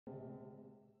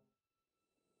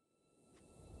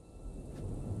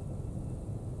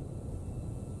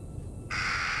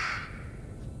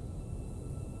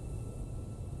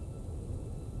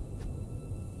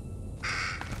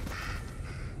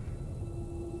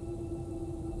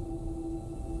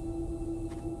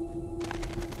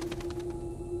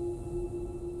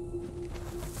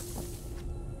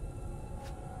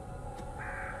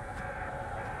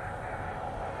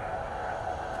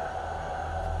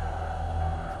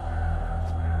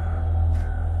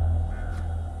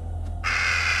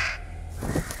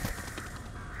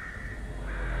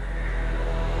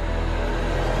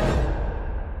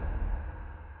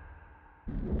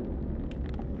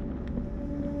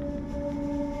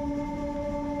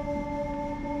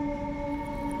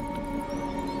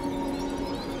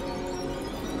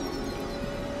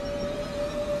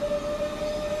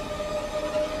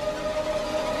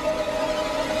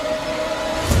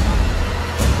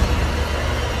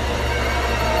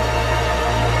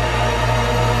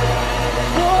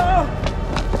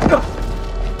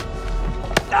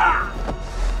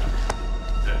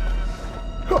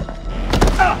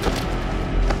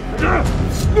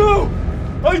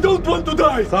don't want to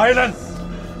die! Silence!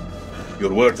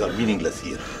 Your words are meaningless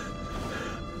here.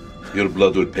 Your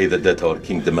blood will pay the debt our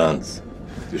king demands.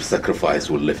 Your sacrifice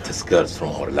will lift his curse from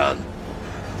our land.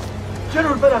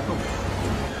 General Berato,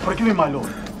 forgive me, my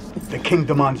lord. The king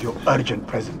demands your urgent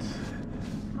presence.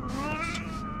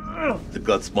 The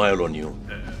gods smile on you.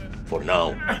 For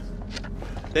now.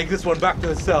 Take this one back to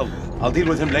his cell. I'll deal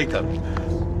with him later.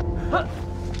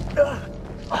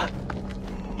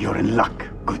 You're in luck,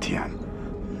 Gutian.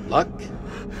 Luck?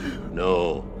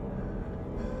 No.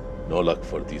 No luck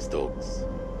for these dogs.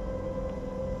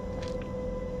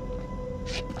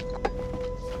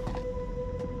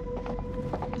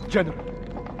 General,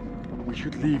 we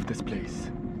should leave this place.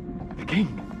 The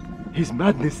king, his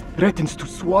madness threatens to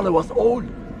swallow us all.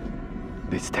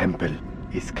 This temple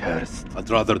is cursed. I'd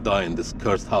rather die in this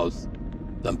cursed house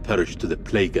than perish to the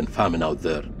plague and famine out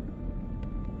there.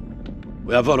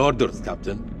 We have our orders,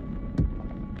 Captain.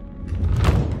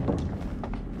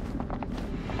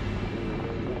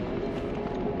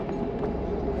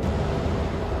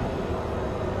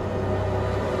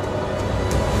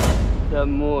 The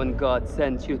moon god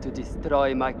sent you to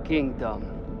destroy my kingdom.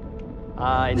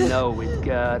 I know it,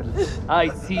 girl. I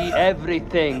see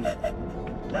everything.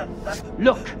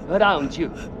 Look around you.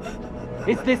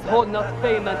 Is this hall not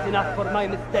famous enough for my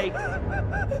mistakes?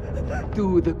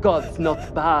 Do the gods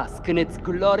not bask in its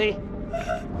glory?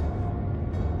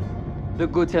 The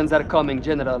Gutians are coming,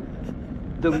 General.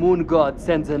 The moon god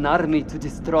sends an army to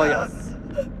destroy us.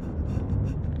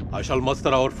 I shall muster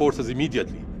our forces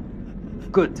immediately.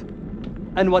 Good.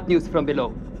 And what news from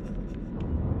below?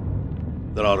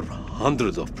 There are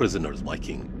hundreds of prisoners, my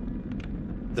king.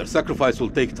 Their sacrifice will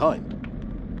take time.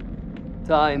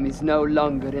 Time is no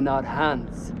longer in our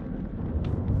hands.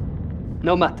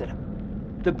 No matter.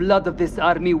 The blood of this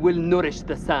army will nourish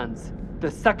the sands. The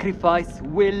sacrifice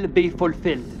will be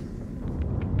fulfilled.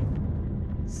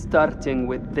 Starting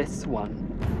with this one.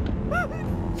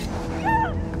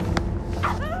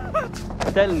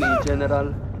 Tell me,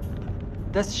 General,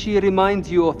 does she remind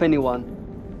you of anyone?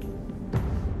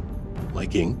 My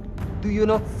king? Do you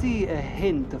not see a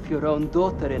hint of your own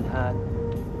daughter in her?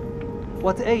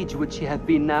 What age would she have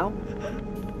been now?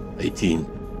 18.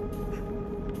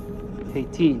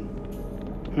 18.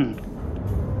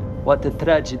 What a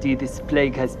tragedy this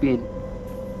plague has been.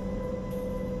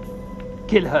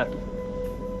 Kill her.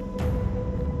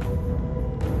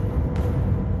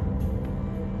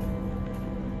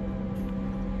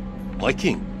 My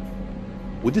king,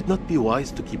 would it not be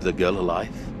wise to keep the girl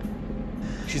alive?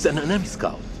 She's an enemy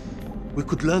scout. We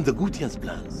could learn the Gutian's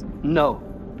plans. No.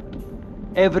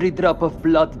 Every drop of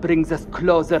blood brings us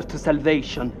closer to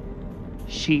salvation.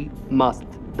 She must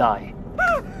die.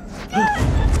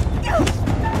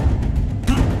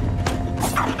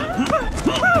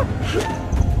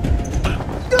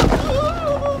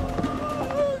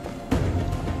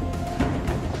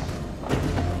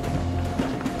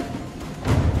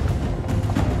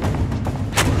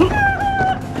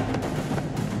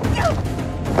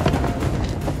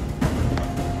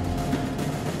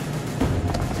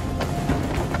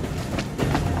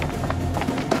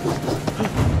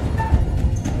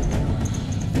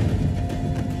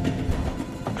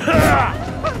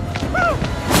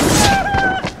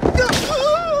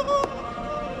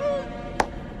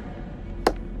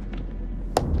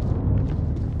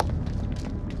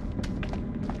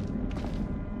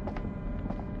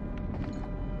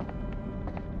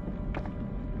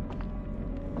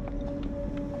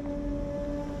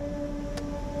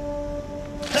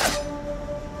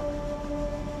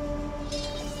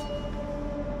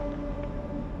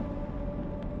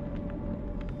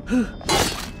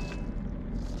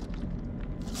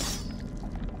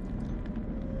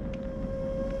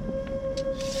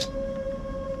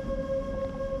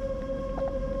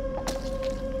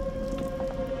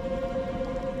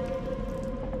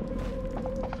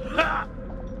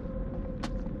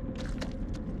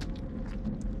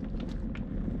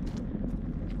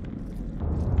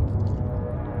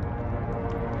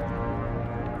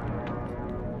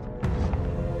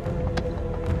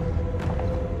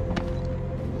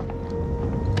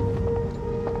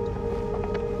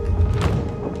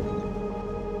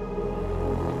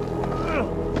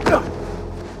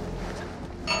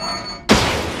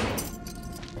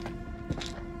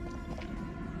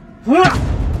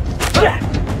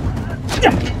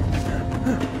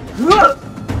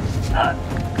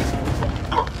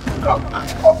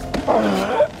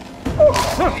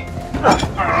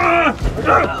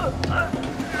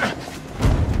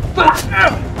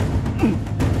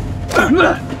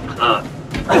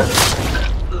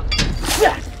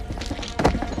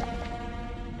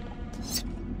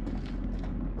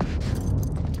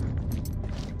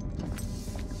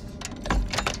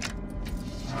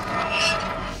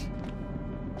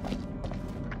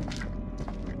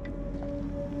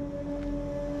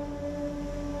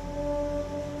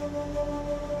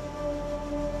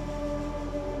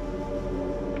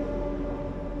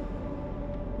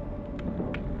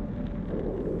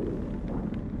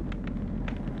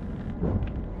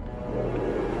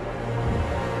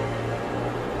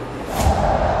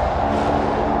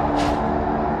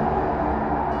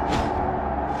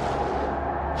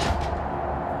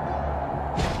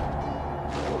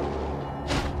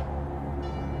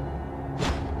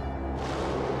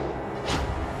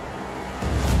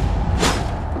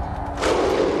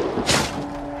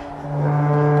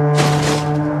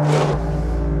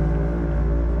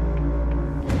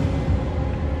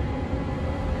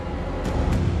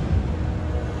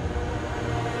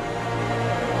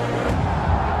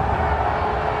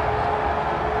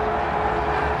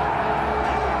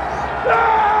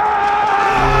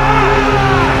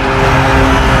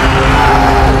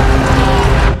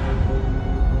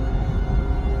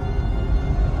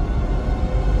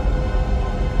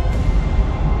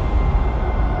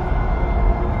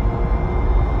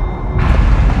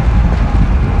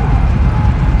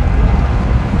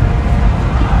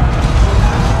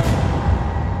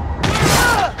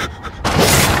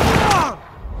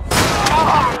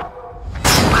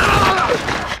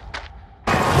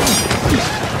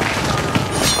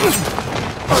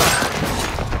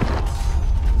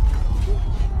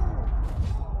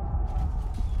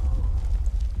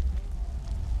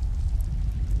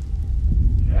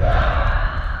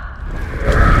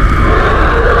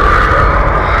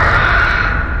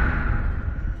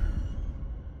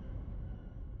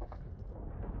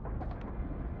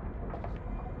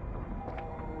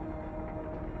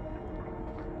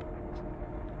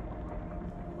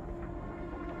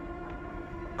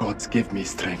 Gods give me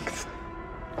strength.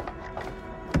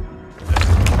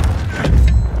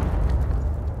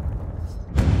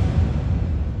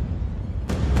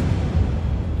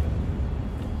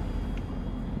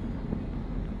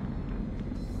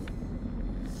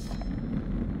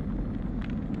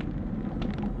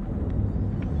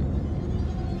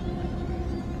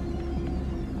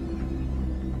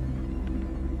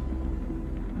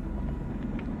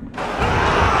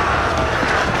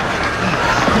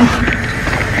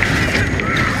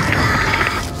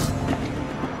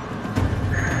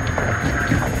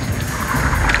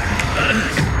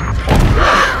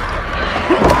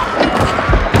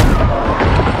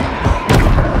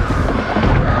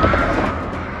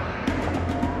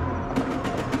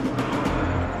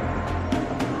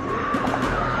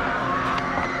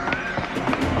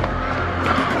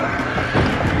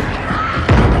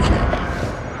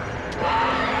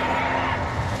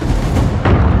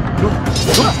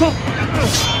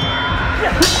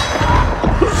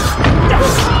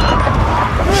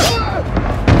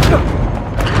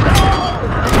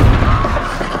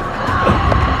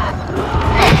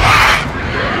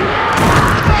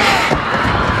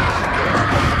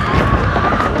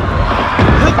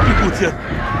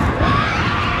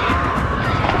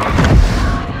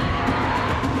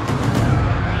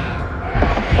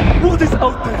 What is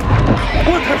out there?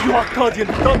 What have you Akkadian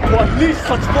done to unleash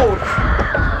such force?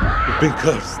 You've been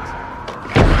cursed.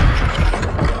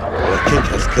 Our king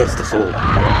has cursed us all. We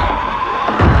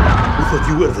thought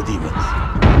you were the demons.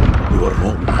 You were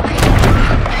wrong.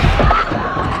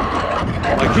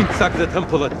 My king sacked the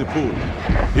temple at Nippur.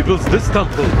 He builds this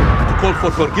temple to call for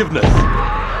forgiveness.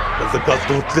 But the gods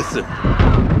don't listen.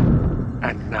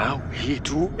 And now he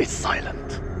too is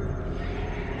silent.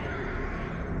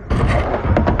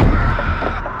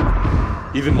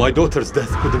 Even my daughter's death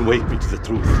couldn't wake me to the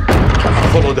truth.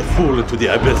 Follow the fool into the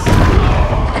abyss.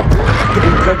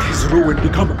 Don't let his ruin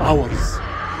become ours.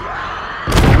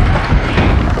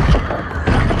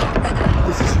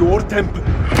 This is your temple.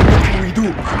 What can we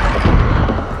do?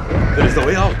 There is a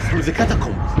way out through the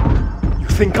catacombs. You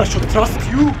think I should trust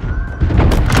you? You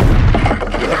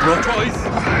have no choice.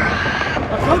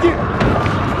 Akkadian!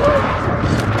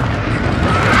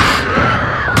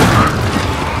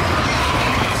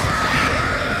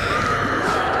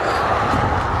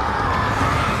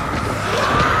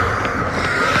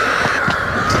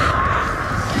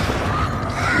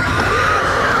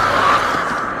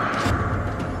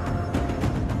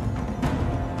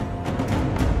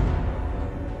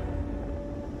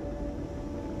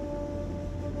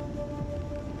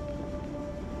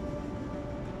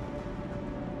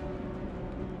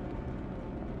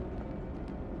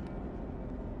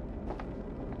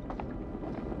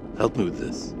 Help me with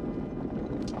this.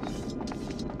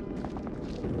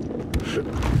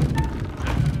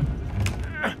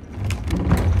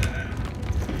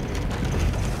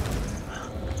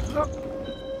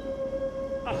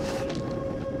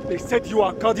 They said you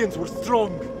Akkadians were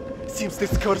strong. Seems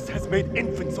this curse has made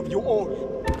infants of you all.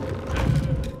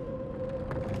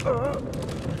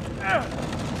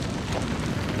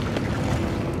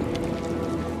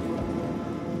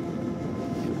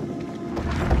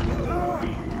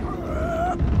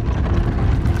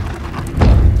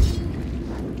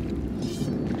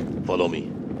 Follow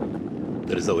me.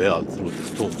 There is a way out through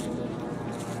this tomb.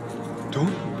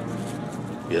 Tomb?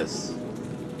 Yes.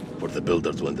 For the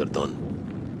builders when they're done.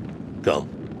 Come.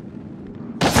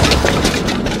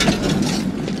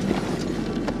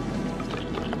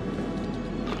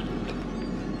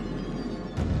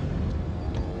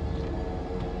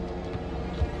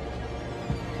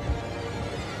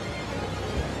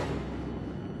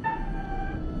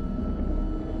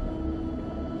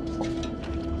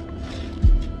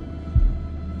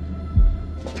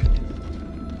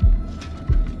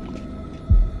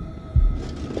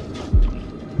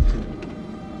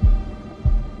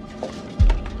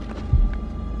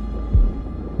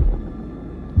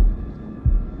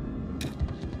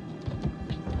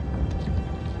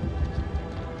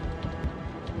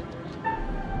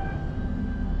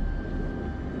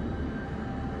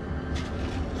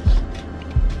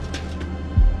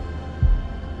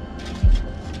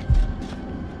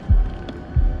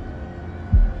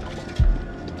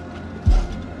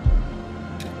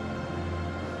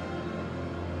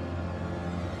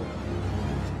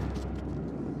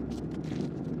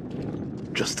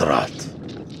 Just a rat.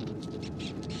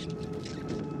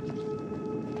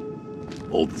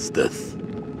 All this death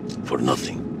for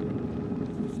nothing.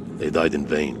 They died in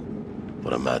vain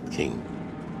for a mad king.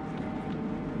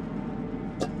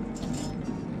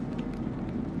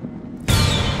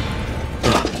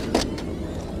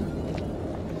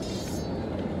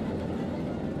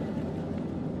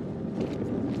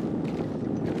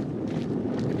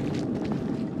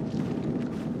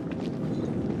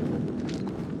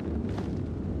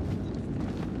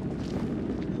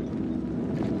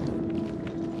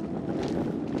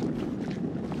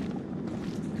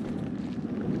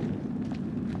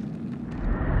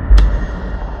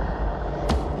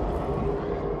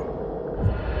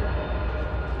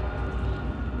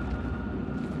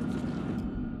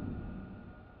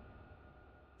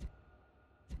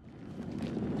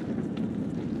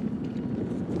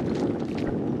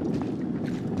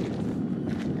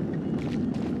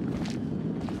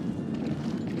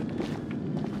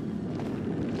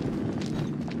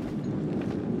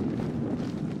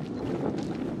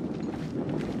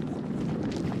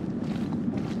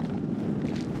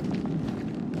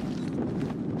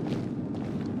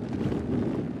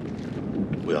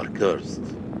 We are cursed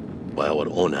by our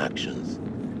own actions.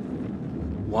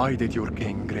 Why did your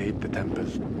king raid the temple?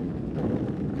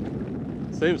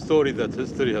 Same story that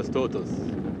history has taught us.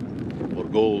 For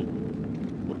gold,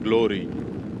 for glory.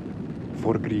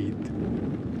 For greed.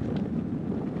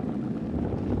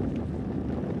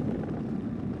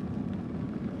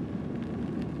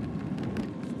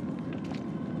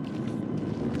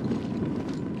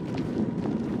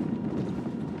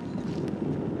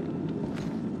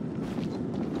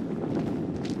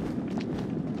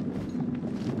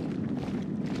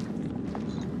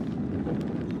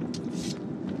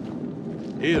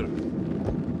 Here,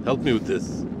 help me with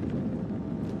this.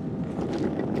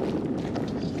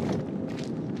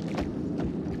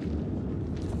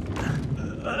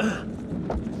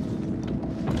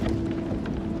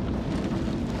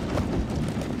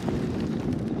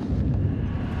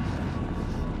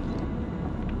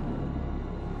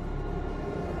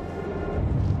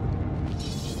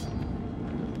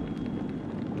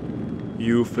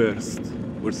 You first.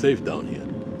 We're safe down here.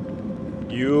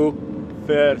 You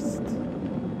first.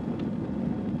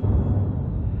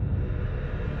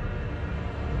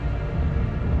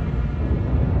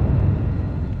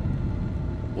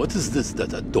 What is this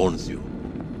that adorns you?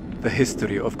 The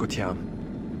history of Gutiam.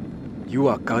 You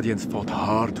Akkadians fought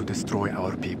hard to destroy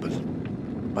our people.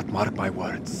 But mark my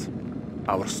words,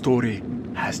 our story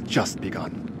has just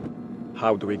begun.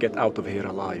 How do we get out of here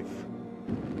alive?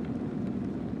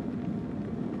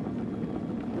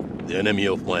 The enemy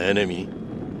of my enemy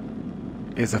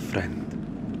Is a friend.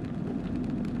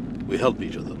 We help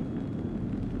each other.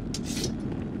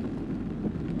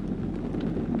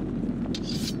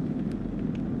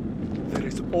 There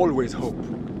is always hope.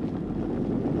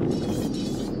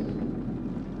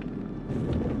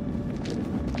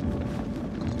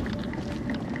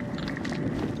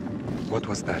 What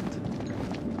was that?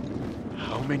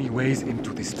 How many ways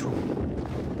into this tomb?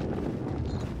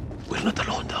 We're not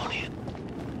alone down here.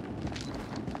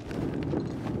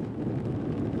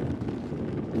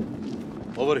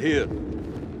 Over here.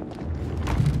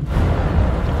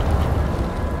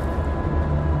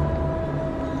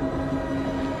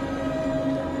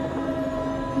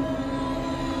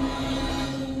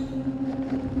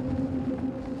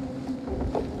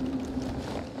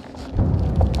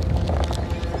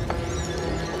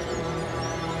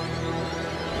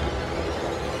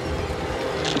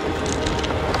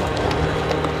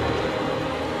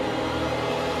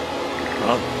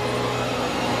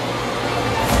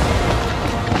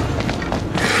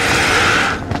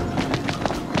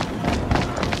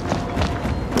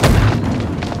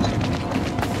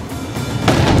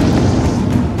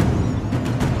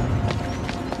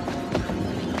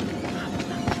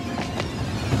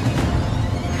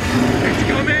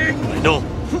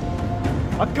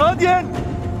 Akkadian!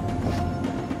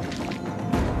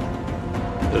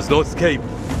 There's no escape.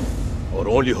 Our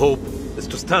only hope is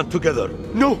to stand together.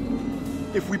 No!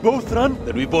 If we both run,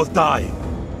 Then we both die.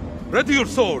 Ready your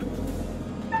sword.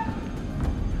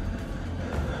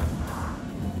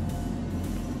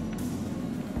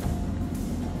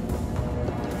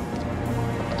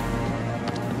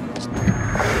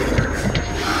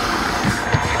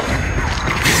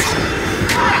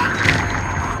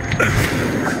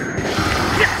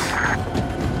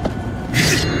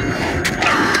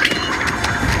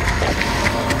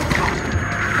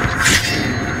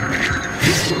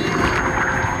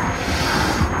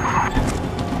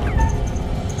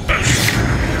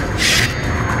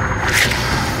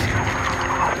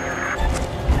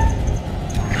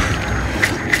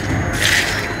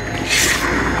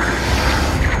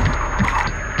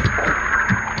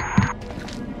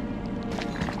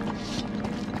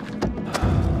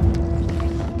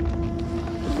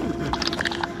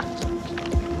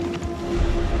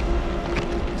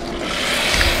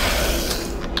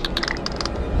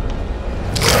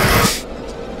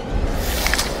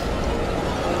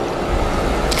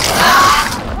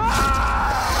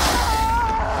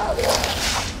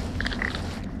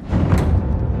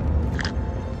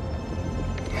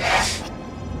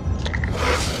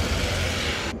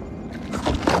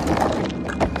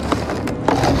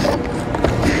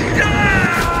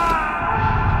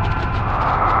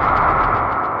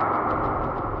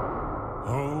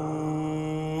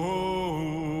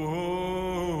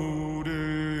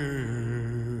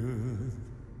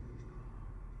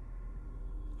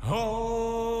 Won't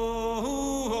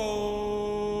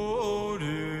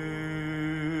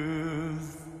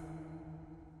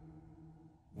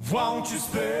you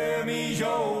spare me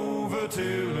over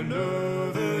till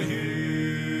another year?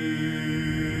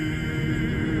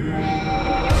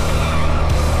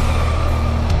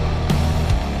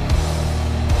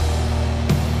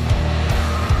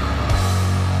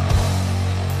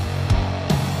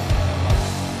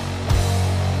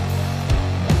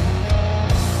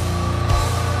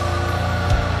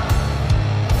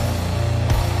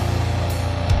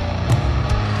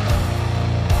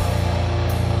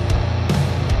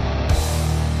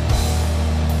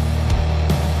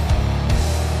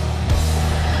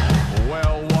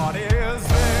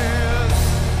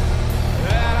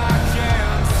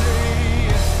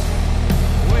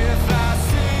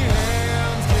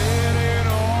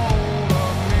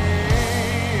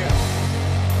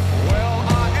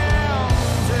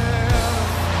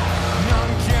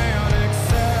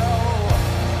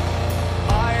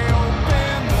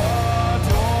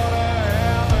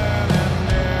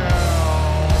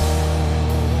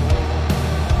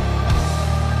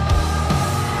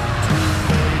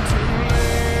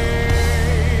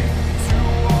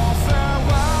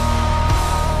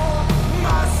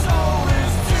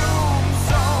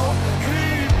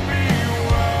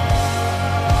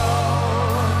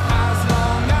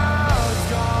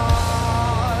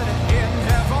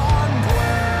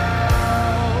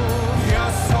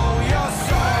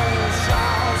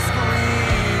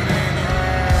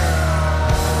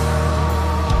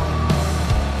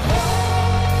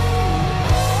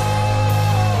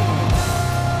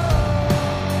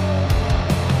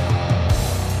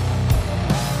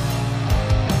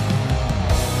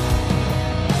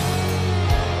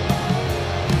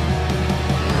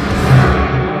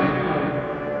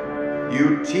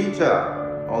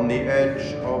 Teeter on the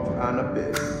edge of an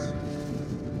abyss.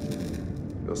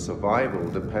 Your survival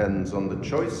depends on the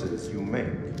choices you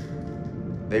make.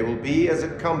 They will be as a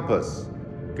compass,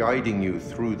 guiding you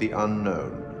through the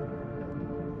unknown.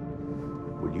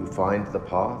 Will you find the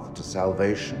path to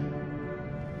salvation,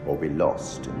 or be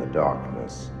lost in the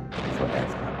darkness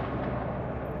forever?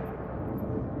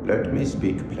 Let me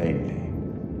speak plainly.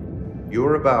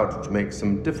 You're about to make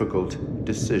some difficult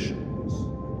decisions.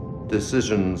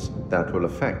 Decisions that will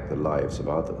affect the lives of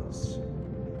others.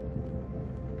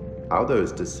 How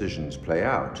those decisions play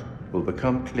out will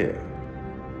become clear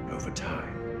over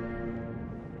time.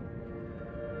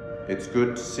 It's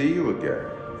good to see you again.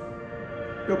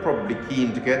 You're probably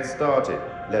keen to get started.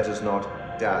 Let us not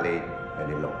dally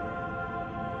any longer.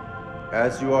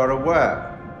 As you are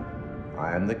aware,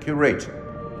 I am the curator,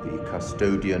 the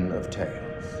custodian of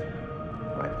tales.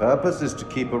 My purpose is to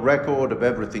keep a record of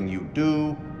everything you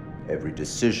do, every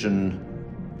decision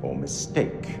or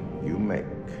mistake you make.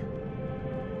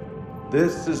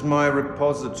 This is my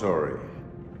repository.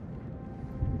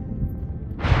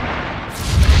 It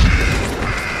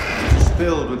is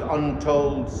filled with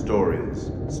untold stories.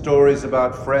 Stories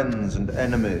about friends and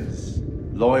enemies,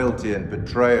 loyalty and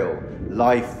betrayal,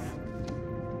 life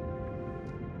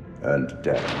and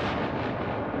death.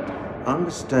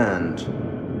 Understand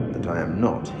that I am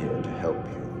not here to help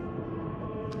you.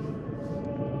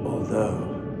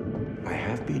 Although I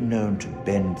have been known to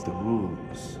bend the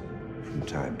rules from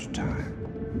time to time.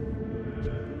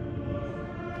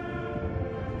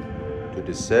 To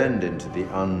descend into the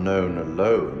unknown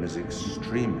alone is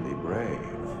extremely brave.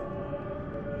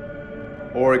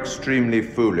 Or extremely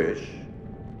foolish.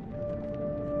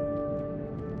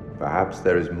 Perhaps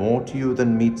there is more to you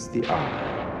than meets the eye.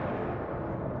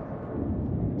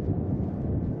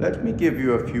 Let me give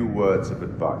you a few words of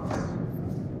advice.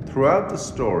 Throughout the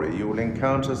story, you will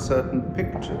encounter certain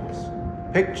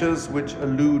pictures which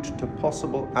allude to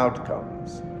possible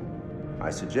outcomes. I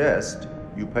suggest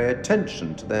you pay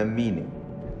attention to their meaning.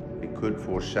 It could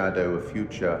foreshadow a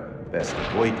future best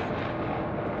avoided.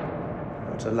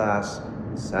 But alas,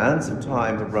 the sands of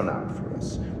time have run out for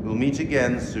us. We'll meet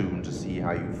again soon to see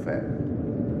how you fared.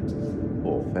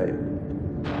 Or failed.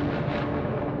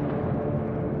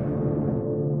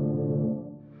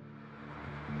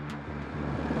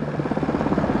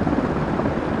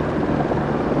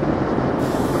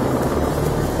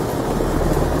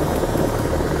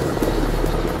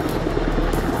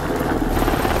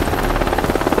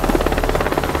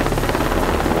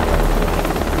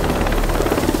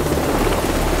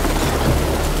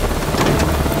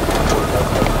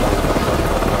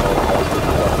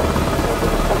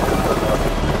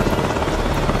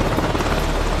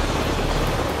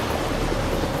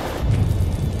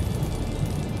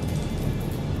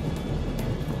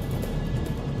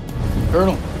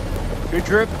 Colonel, good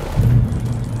trip?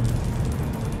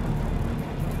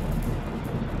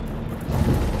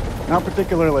 Not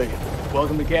particularly.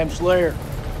 Welcome to Camp Slayer.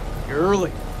 You're early.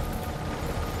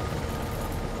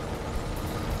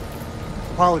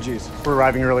 Apologies for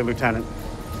arriving early, Lieutenant.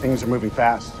 Things are moving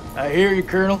fast. I hear you,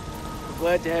 Colonel. We're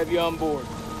glad to have you on board.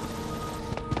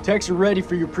 Techs are ready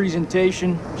for your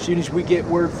presentation. As soon as we get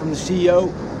word from the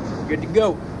CEO, we're good to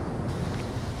go.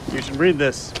 You should read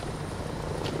this.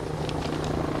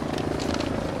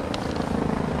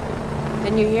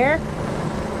 Didn't you hear?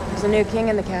 There's a new king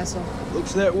in the castle.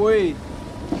 Looks that way.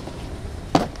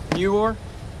 You are?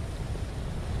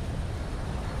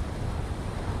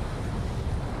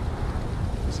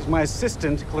 This is my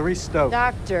assistant, Clarice Stokes.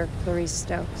 Dr. Clarice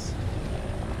Stokes.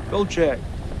 Kolchak.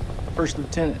 First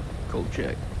Lieutenant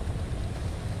Kolchak.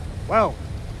 Well,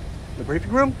 the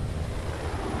briefing room?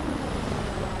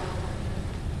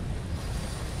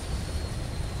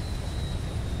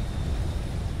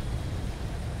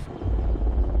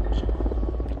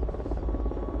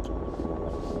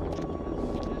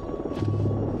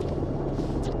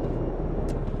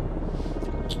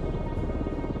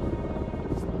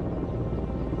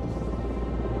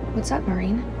 What's up,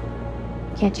 Marine?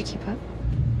 Can't you keep up?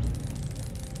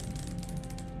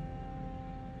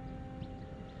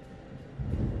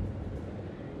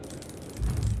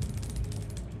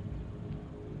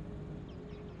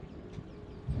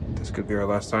 This could be our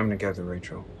last time together,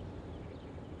 Rachel.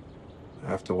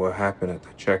 After what happened at the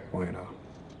checkpoint,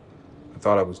 I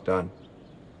thought I was done.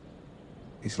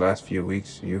 These last few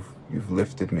weeks, you've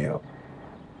lifted me up.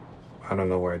 I don't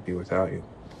know where I'd be without you.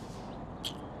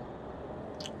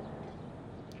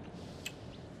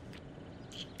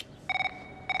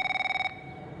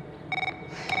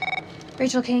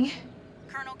 Rachel King?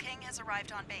 Colonel King has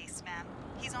arrived on base, ma'am.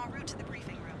 He's en route to the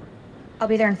briefing room. I'll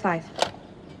be there in 5.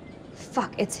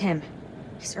 Fuck, it's him.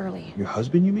 He's early. Your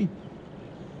husband, you mean?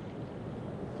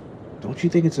 Don't you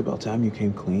think it's about time you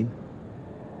came clean?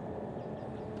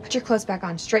 Put your clothes back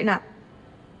on. Straighten up.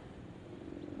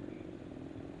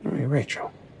 All right,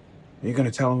 Rachel. Are you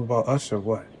gonna tell him about us or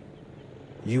what?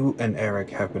 You and Eric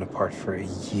have been apart for a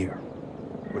year.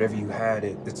 Whatever you had,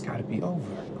 it's gotta be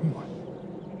over. Come on.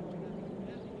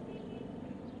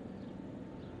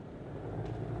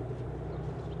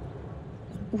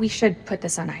 We should put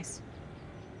this on ice.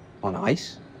 On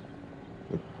ice?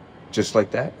 Just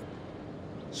like that?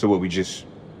 So what, we just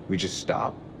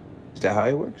stop? Is that how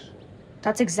it works?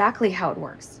 That's exactly how it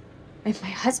works. If my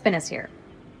husband is here.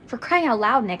 For crying out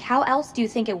loud, Nick, how else do you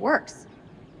think it works?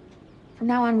 From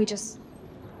now on, we just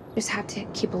have to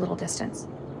keep a little distance.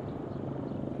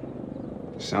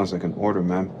 Sounds like an order,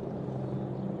 ma'am.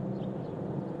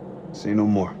 Say no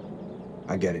more.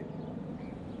 I get it.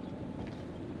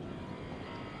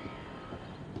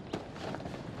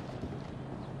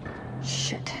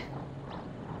 Shit.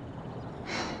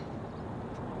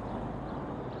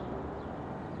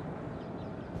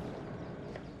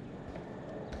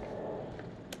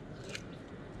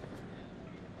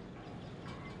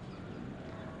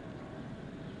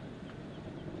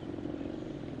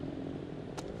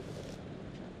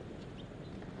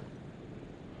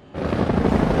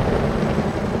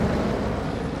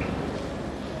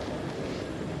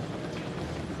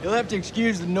 You'll have to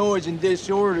excuse the noise and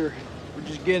disorder. We're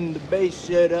just getting the base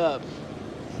set up.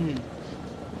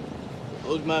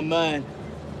 Blows my mind.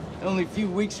 Only a few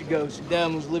weeks ago,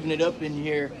 Saddam was living it up in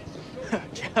here.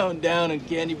 Chowing down on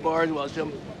candy bars while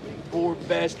some poor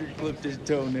bastard clipped his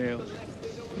toenails.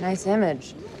 Nice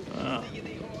image.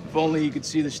 If only you could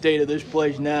see the state of this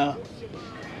place now.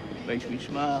 Makes me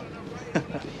smile.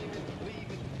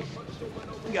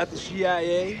 We got the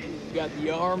CIA, we got the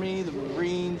Army, the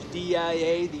Marines,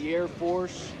 DIA, the Air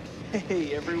Force.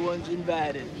 Hey, everyone's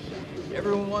invited.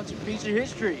 Everyone wants a piece of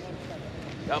history.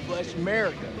 God bless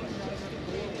America.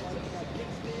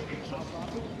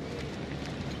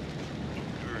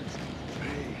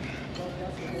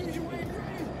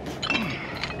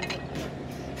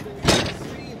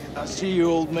 I'll see you,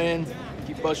 old man.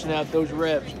 Keep busting out those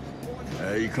reps.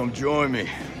 You come join me.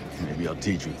 Maybe I'll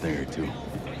teach you a thing or two.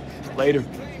 Later,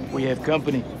 we have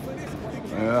company.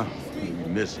 Yeah, maybe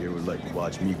Miss here would like to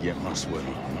watch me get my sweat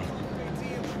on.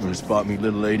 Gonna spot me,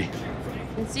 little lady?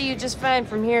 Can see you just fine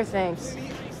from here, thanks.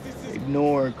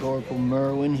 Ignore Corporal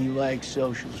Merwin. He lacks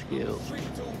social skills.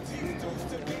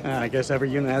 I guess every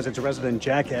unit has its resident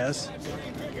jackass.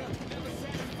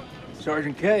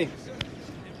 Sergeant K.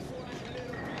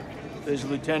 This is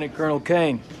Lieutenant Colonel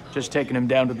Kane. Just taking him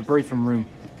down to the briefing room.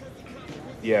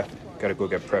 Yeah, gotta go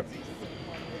get prepped.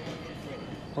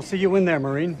 I'll see you in there,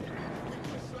 Marine.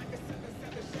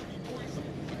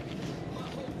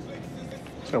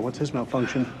 So what's his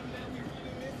malfunction?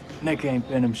 Nick ain't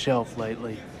been himself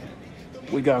lately.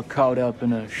 We got caught up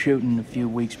in a shooting a few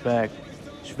weeks back.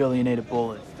 Civilian ate a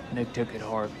bullet. Nick took it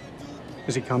hard.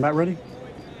 Is he combat ready?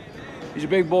 He's a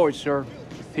big boy, sir.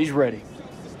 He's ready.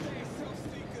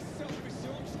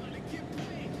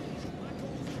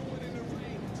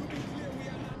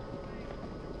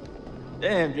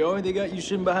 Damn, Joey, they got you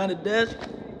sitting behind a desk?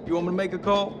 You want me to make a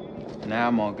call? Nah,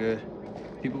 I'm all good.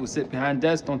 People who sit behind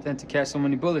desks don't tend to catch so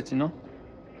many bullets, you know?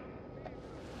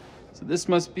 So this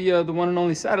must be the one and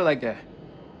only satellite guy.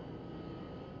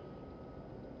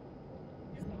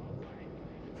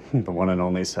 The one and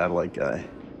only satellite guy.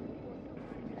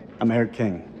 I'm Eric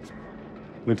King.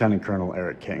 Lieutenant Colonel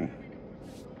Eric King.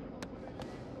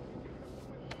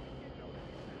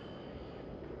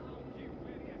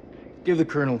 Give the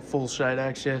Colonel full site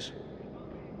access.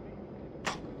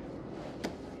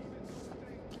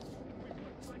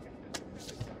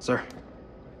 Sir.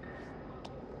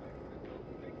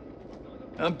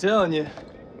 I'm telling you,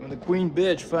 when the Queen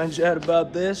bitch finds out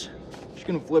about this, she's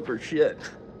gonna flip her shit.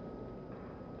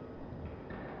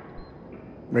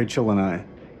 Rachel and I,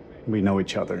 we know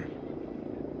each other.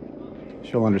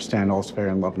 She'll understand all's fair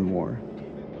in love and war.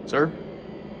 Sir?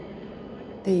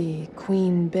 The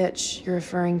queen bitch you're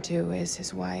referring to is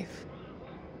his wife.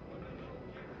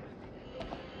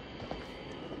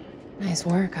 Nice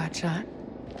work, hotshot.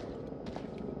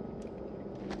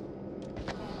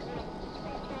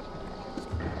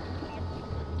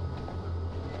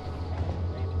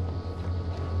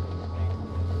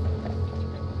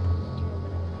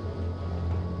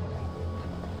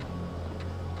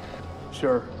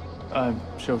 Sir, I'm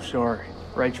so sorry.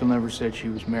 Rachel never said she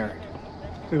was married.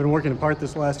 We've been working apart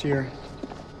this last year.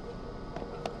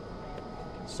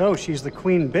 So, she's the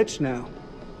queen bitch now.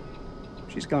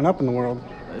 She's gone up in the world.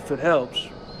 If it helps,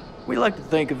 we like to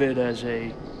think of it as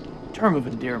a term of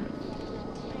endearment.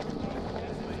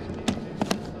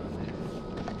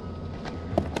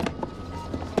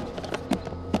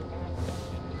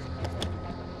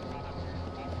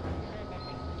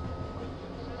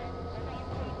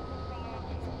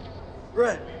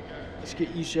 Right. Let's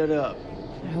get you set up.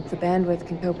 I hope the bandwidth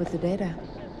can cope with the data.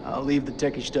 I'll leave the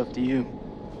techie stuff to you.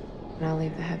 And I'll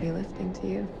leave the heavy lifting to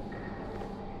you.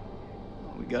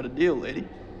 We got a deal, lady.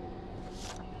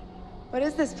 What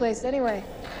is this place, anyway?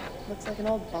 Looks like an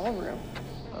old ballroom.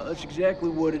 That's exactly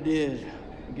what it is.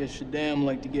 I guess Saddam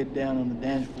liked to get down on the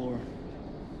dance floor.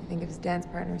 I think if his dance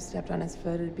partner stepped on his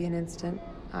foot, it'd be an instant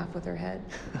off with her head.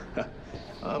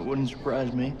 Wouldn't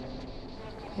surprise me.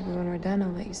 Maybe when we're done, I'll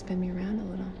let you spin me around a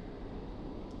little.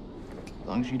 As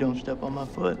long as you don't step on my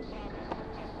foot.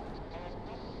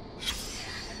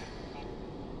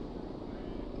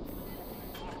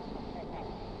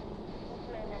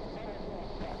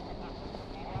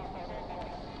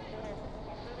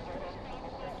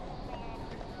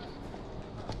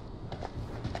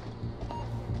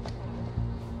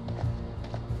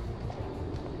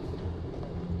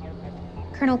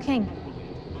 Colonel King.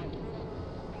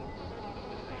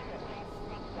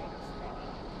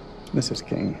 Mrs.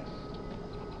 King.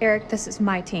 Eric, this is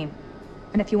my team.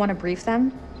 And if you want to brief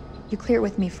them, you clear it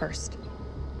with me first.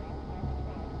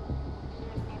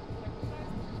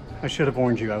 I should have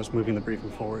warned you I was moving the briefing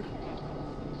forward.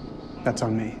 That's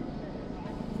on me.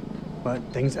 But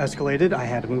things escalated, I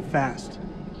had to move fast.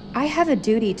 I have a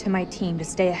duty to my team to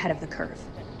stay ahead of the curve.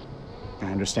 I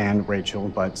understand, Rachel,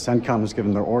 but CENTCOM has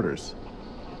given their orders.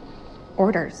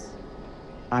 Orders?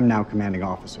 I'm now commanding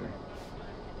officer.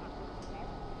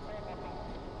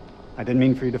 I didn't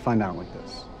mean for you to find out like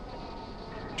this.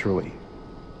 Truly.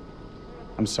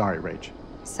 I'm sorry, Rach.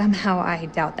 Somehow I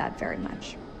doubt that very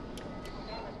much.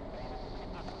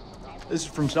 This is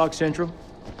from SOC Central.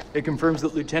 It confirms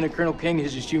that Lieutenant Colonel King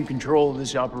has assumed control of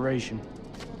this operation.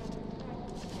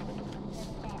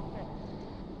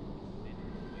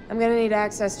 I'm gonna need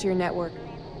access to your network.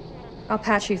 I'll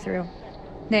patch you through.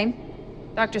 Name?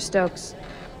 Dr. Stokes.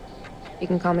 You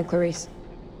can call me Clarice.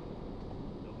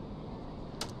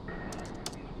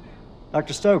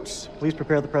 Dr. Stokes, please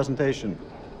prepare the presentation.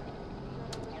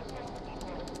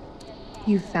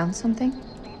 You found something?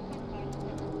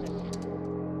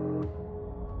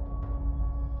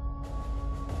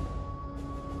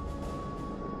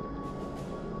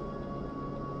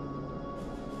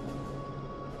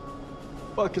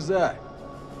 Fuck is that?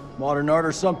 Modern art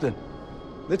or something?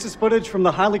 This is footage from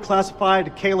the highly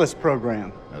classified Kalis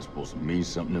program. That's supposed to mean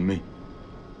something to me.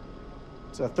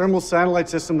 It's a thermal satellite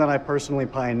system that I personally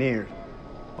pioneered.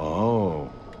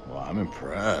 Oh, well, I'm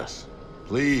impressed.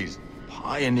 Please,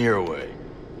 pioneer away.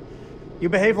 You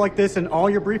behave like this in all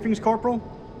your briefings, Corporal?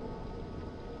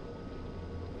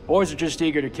 Boys are just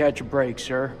eager to catch a break,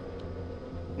 sir.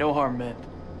 No harm meant.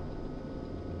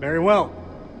 Very well.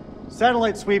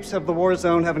 Satellite sweeps of the war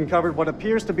zone have uncovered what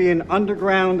appears to be an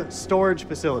underground storage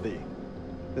facility.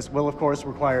 This will, of course,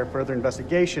 require further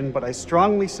investigation, but I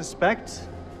strongly suspect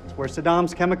it's where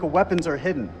Saddam's chemical weapons are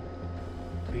hidden.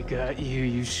 We got you,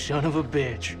 you son of a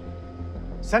bitch.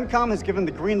 CENTCOM has given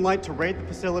the green light to raid the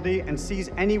facility and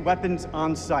seize any weapons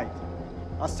on site.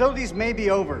 Hostilities may be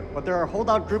over, but there are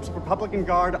holdout groups of Republican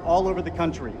Guard all over the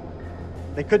country.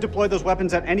 They could deploy those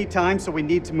weapons at any time, so we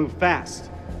need to move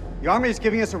fast. The Army is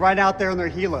giving us a ride out there in their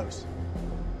helos.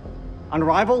 On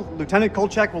arrival, Lieutenant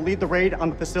Kolchak will lead the raid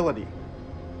on the facility.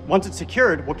 Once it's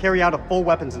secured, we'll carry out a full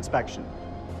weapons inspection.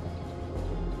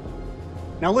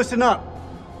 Now listen up.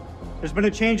 There's been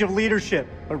a change of leadership,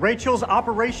 but Rachel's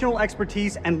operational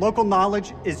expertise and local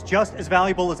knowledge is just as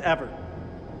valuable as ever.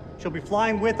 She'll be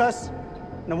flying with us,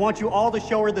 and I want you all to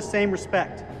show her the same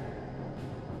respect.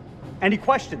 Any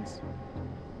questions?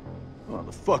 What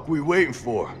the fuck we waiting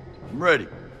for? I'm ready.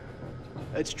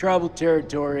 That's tribal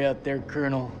territory out there,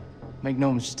 Colonel. Make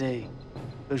no mistake.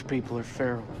 Those people are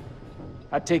feral.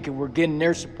 I take it we're getting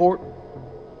their support?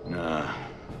 Nah.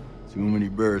 Too many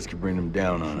birds could bring them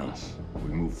down on us. We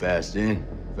move fast in,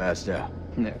 fast out.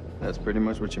 Yeah, that's pretty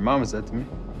much what your mama said to me.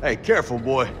 Hey, careful,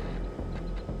 boy.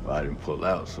 If I didn't pull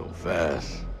out so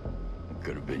fast, it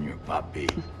could have been your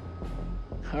papi.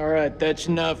 All right, that's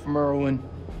enough, Merwin.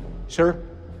 Sir,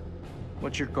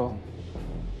 what's your call?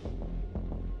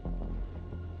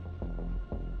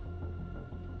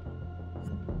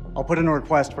 I'll put in a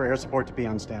request for air support to be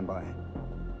on standby.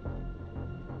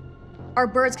 Our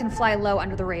birds can fly low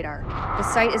under the radar. The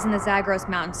site is in the Zagros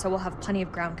Mountains, so we'll have plenty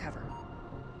of ground cover.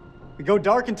 We go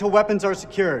dark until weapons are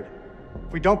secured.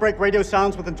 If we don't break radio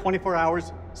silence within 24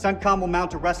 hours, CENTCOM will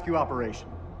mount a rescue operation.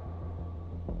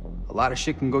 A lot of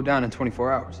shit can go down in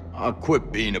 24 hours. I'll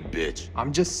quit being a bitch.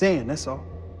 I'm just saying, that's all.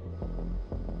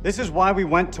 This is why we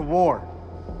went to war.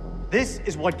 This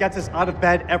is what gets us out of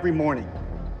bed every morning.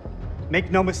 Make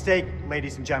no mistake,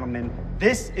 ladies and gentlemen,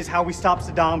 this is how we stop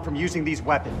Saddam from using these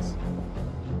weapons.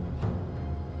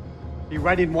 Be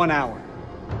ready in 1 hour.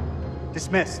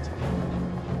 Dismissed.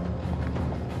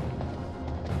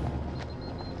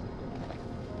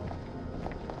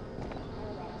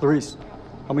 Clarice,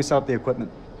 help me set up the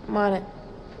equipment. I'm on it.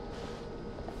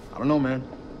 I don't know, man.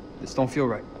 This don't feel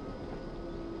right.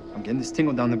 I'm getting this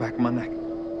tingle down the back of my neck.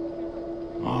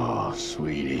 Oh,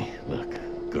 sweetie. Look,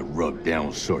 good rub down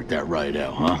will sort that right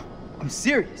out, huh? I'm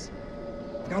serious.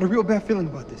 I got a real bad feeling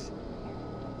about this.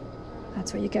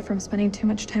 That's what you get from spending too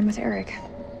much time with Eric.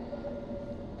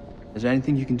 Is there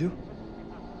anything you can do?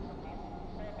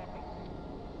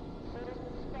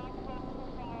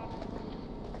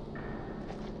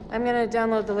 I'm gonna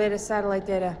download the latest satellite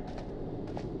data.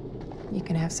 You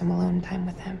can have some alone time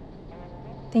with him.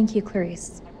 Thank you,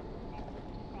 Clarice.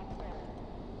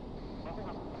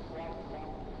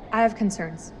 I have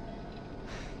concerns.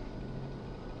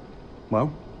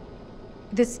 Well?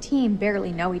 This team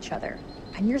barely know each other,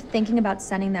 and you're thinking about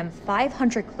sending them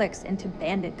 500 clicks into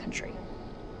bandit country.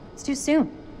 It's too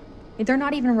soon. They're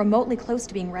not even remotely close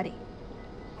to being ready.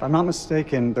 If I'm not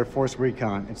mistaken, they're force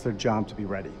recon. It's their job to be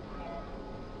ready.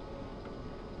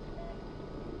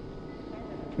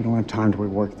 We don't have time to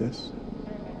rework this.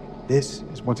 This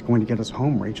is what's going to get us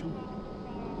home, Rachel.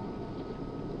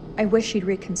 I wish you'd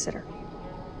reconsider.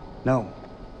 No.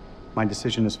 My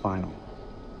decision is final.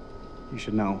 You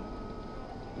should know.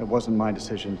 It wasn't my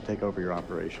decision to take over your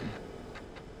operation.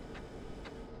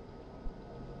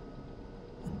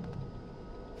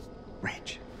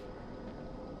 Rach.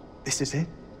 This is it.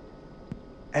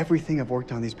 Everything I've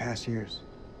worked on these past years.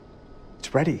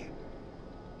 It's ready.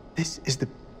 This is the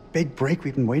big break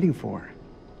we've been waiting for.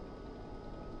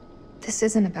 This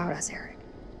isn't about us, Eric.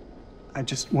 I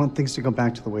just want things to go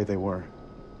back to the way they were.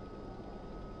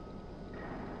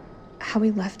 How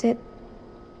we left it,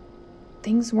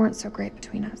 things weren't so great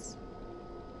between us.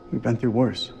 We've been through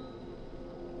worse.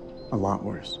 A lot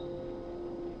worse.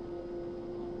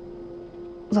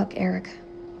 Look, Eric,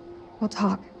 we'll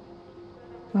talk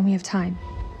when we have time.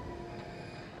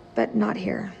 But not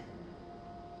here.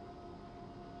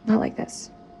 Not like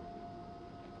this.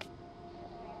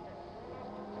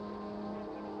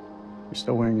 You're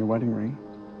still wearing your wedding ring.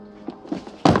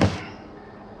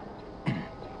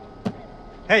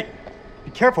 Hey,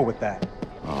 be careful with that.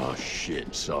 Oh,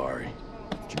 shit, sorry.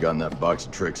 What you got in that box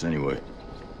of tricks, anyway?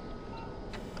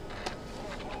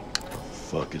 The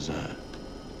fuck is that?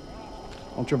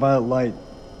 Ultraviolet light.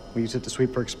 We use it to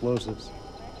sweep for explosives.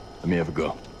 Let me have a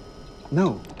go.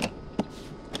 No.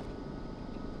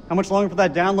 How much longer for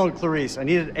that download, Clarice? I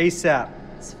need it ASAP.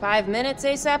 Is 5 minutes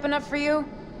ASAP enough for you?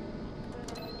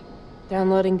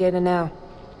 Downloading data now.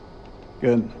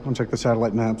 Good. I'll check the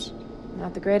satellite maps.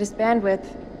 Not the greatest bandwidth.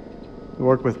 We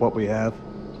work with what we have.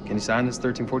 Can you sign this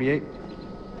 1348?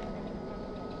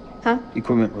 Huh?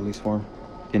 Equipment release form.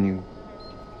 Can you?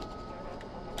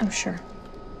 Oh, sure.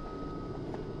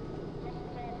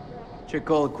 Check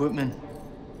all equipment,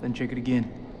 then check it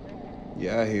again.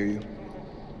 Yeah, I hear you.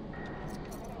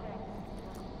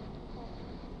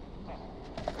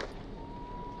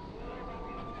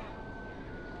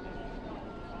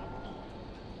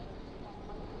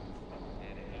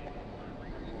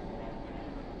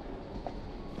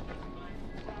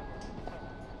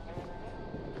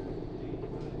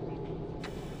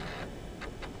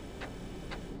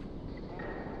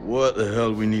 What the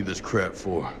hell do we need this crap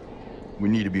for? We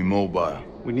need to be mobile.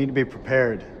 We need to be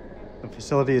prepared. The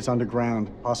facility is underground,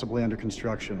 possibly under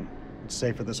construction. It's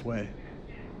safer this way.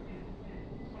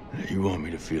 You want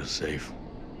me to feel safe?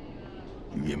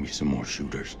 You give me some more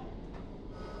shooters.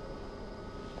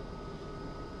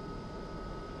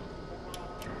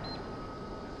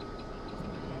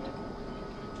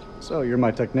 So, you're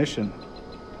my technician.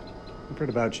 I've heard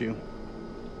about you.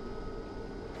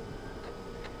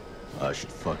 I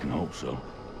should fucking hope so.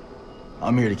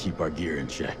 I'm here to keep our gear in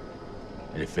check.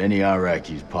 And if any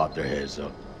Iraqis pop their heads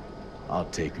up, I'll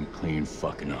take them clean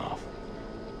fucking off.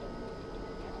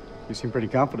 You seem pretty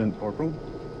confident, Corporal.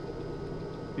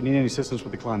 If you need any assistance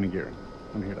with the climbing gear,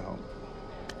 I'm here to help.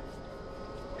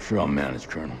 Sure, I'll manage,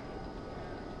 Colonel.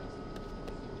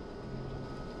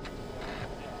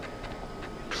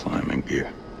 Climbing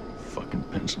gear. Fucking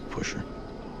pencil pusher.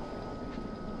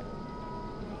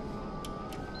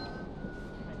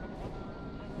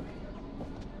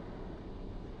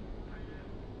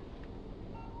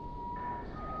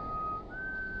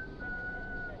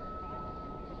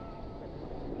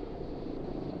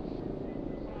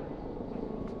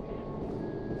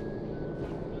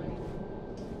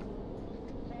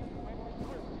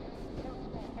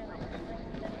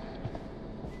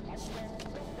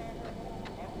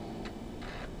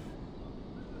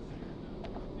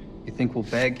 You think we'll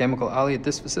bag Chemical Ali at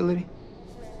this facility?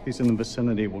 If he's in the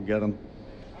vicinity, we'll get him.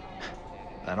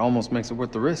 That almost makes it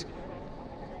worth the risk.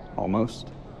 Almost.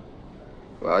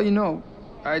 Well, you know,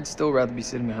 I'd still rather be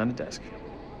sitting behind a desk.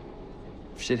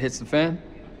 If shit hits the fan,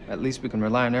 at least we can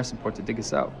rely on air support to dig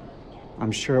us out.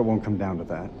 I'm sure it won't come down to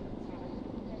that.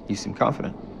 You seem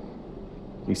confident.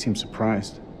 You seem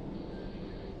surprised.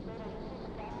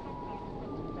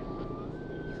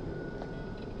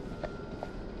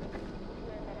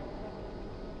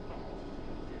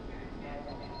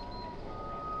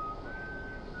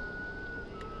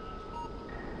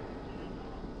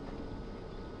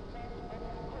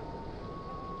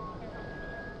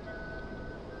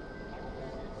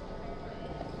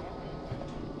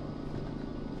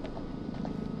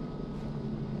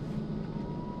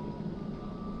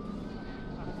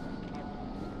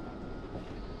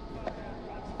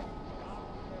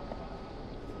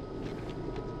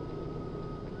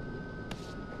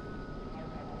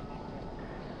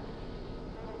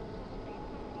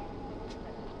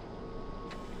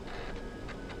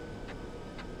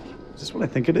 Is this what I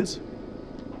think it is?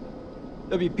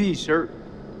 WP, sir.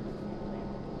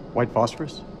 White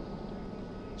phosphorus?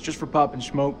 It's just for popping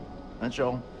smoke, that's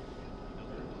all.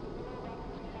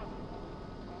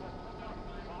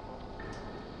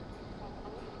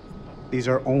 These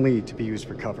are only to be used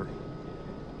for cover.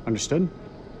 Understood?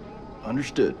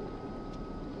 Understood.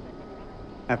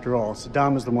 After all,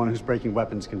 Saddam is the one who's breaking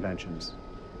weapons conventions,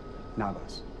 not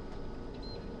us.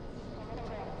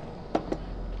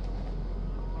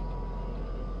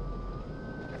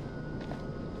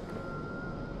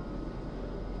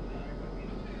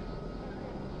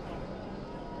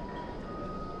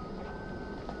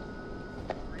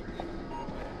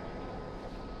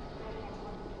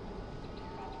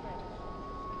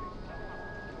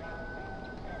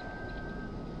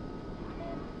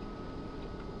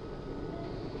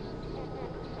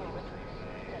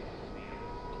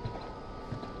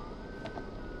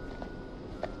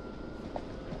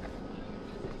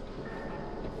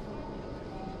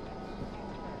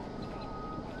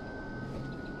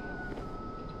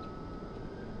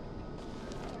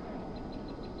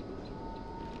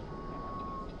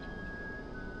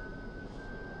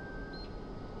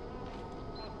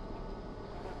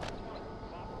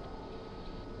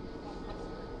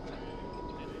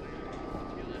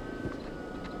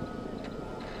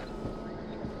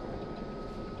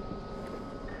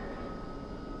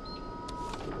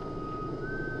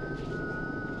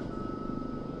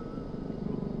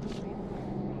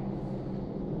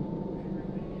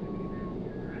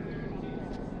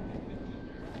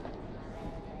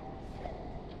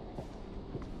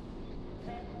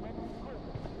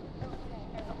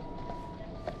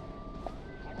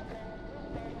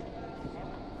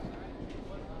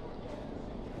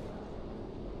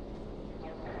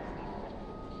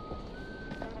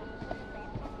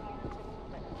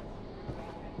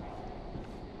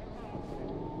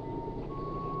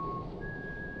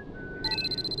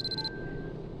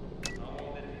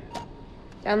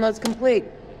 Download's complete.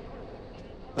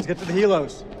 Let's get to the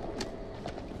helos.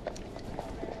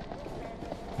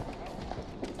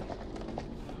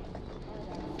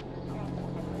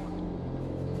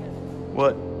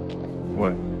 What?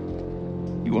 What?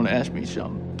 You want to ask me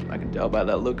something? I can tell by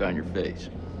that look on your face.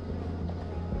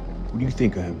 What do you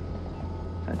think of him?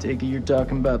 I take it you're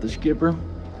talking about the skipper?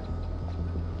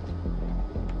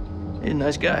 He's a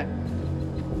nice guy.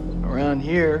 Around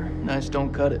here, nice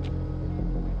don't cut it.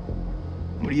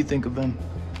 What do you think of him?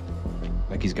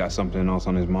 Like he's got something else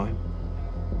on his mind?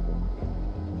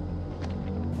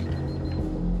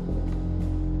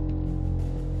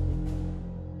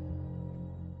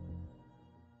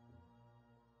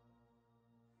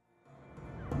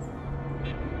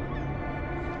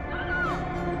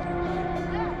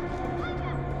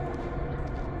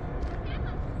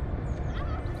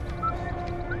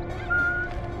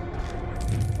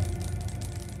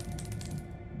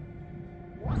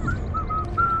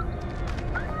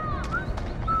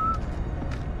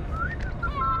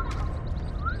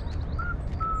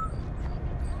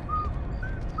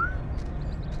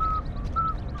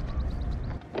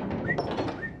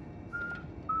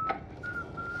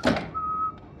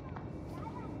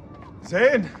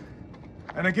 زين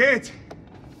أنا جيت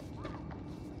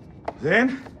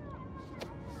زين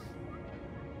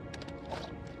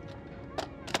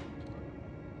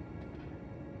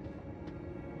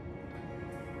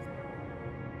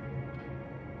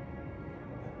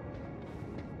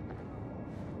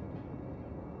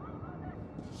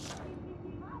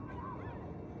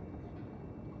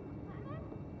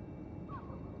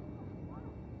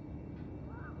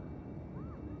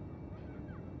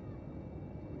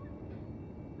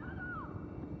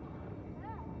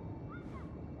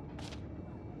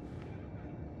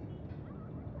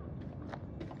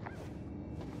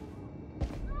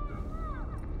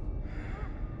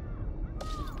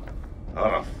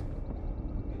أعرف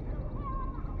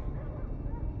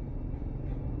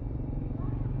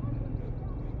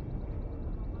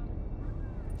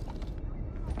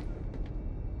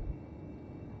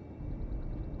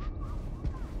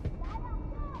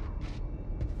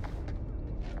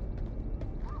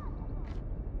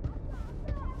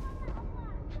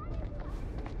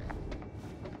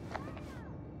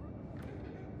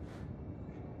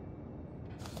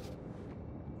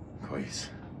كويس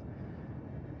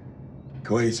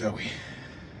كويس أوي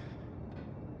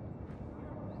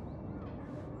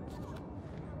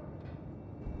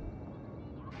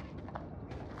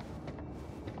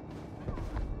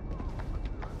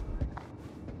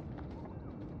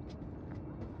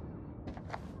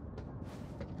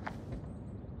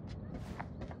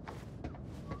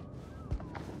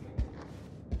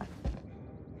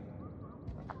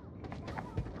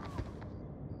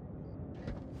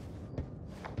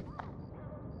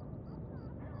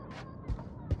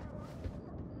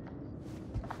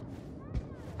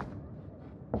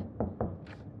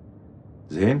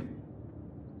زين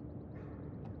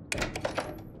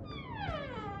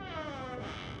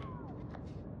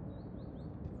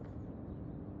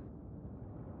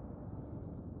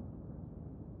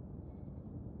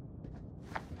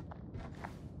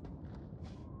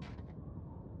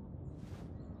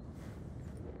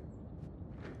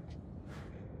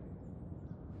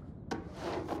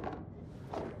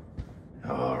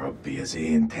يا ربي يا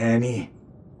زين تاني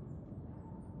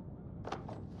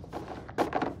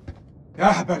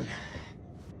يا هبل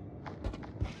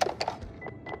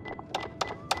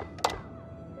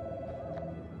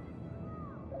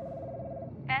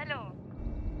الو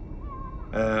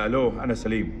الو انا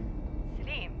سليم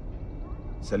سليم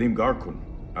سليم جاركم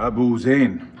ابو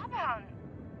زين طبعا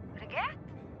رجعت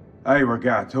ايوه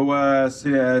رجعت هو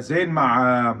زين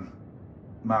مع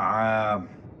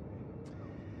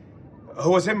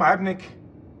هو زين مع ابنك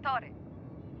طارق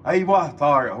ايوه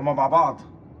طارق هما مع بعض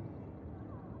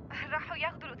راحوا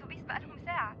ياخدوا الاتوبيس بقالهم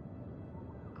ساعة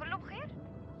كله بخير؟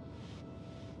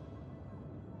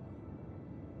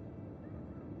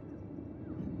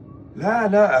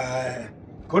 لا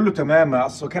كله تمام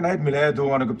اصله كان عيد ميلاده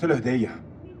وانا جبت له هديه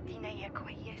دي نية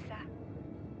كويسة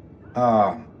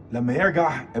لما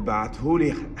يرجع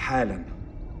ابعتهولي حالا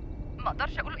ما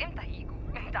اقدرش اقول امتى هيجوا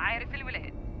انت عارف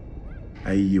الولاد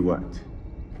اي وقت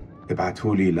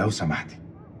ابعتهولي لو سمحتي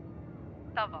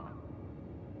طبعا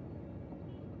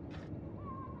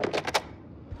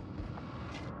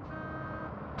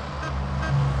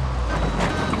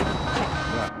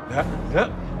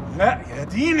لا يا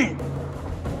ديني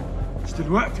مش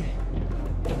دلوقتي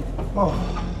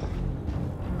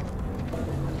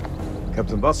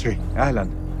كابتن بصري اهلا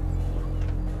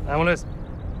يا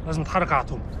لازم نتحرك على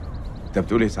طول. انت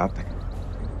بتقول ايه سعادتك؟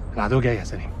 العدو جاي يا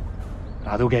سليم.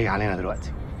 العدو جاي علينا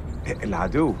دلوقتي.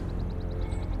 العدو؟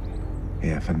 ايه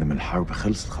يا فندم، الحرب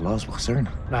خلصت خلاص وخسرنا.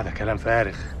 لا ده كلام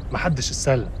فارغ، محدش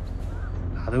اتسلم.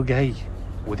 العدو جاي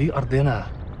ودي أرضنا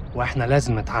وإحنا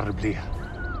لازم نتعرب ليها.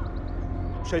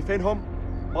 شايفينهم؟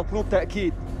 مطلوب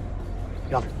تأكيد.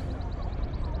 يلا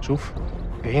شوف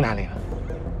جايين علينا.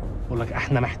 بقول لك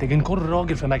احنا محتاجين كل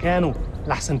راجل في مكانه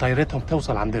لحسن طيارتهم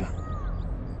توصل عندنا.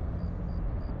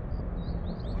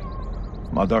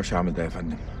 ما اقدرش اعمل ده يا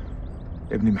فندم،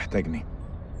 ابني محتاجني.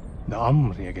 ده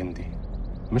أمر يا جندي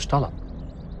مش طلب،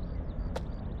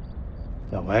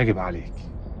 ده واجب عليك.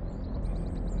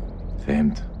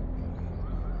 فهمت.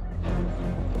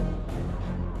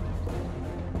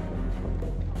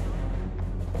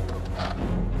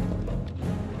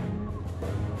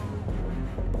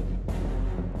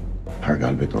 هرجع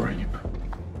البيت قريب.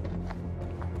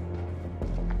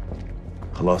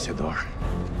 خلاص يا دار،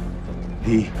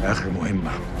 دي آخر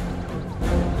مهمة.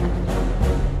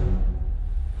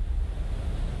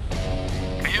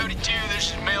 Coyote 2, this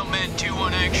is Mailman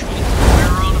 2-1 actual.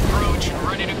 We're on approach and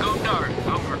ready to go dark.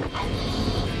 Over.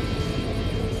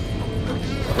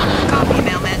 Copy,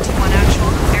 Mailman 2-1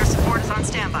 actual. Air support is on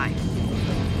standby.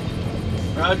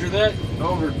 Roger that.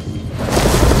 Over.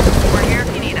 We're here if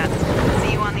you need us.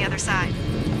 See you on the other side.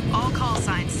 All call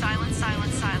signs, silence,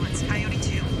 silence, silence. Coyote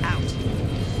 2, out.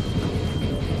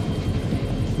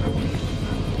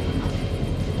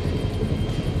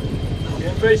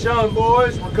 Get face on,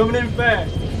 boys. We're coming in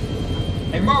fast.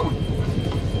 Hey, Marwin.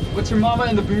 What's your mama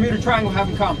and the Bermuda Triangle have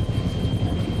in common?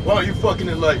 Why are you fucking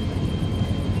enlightened?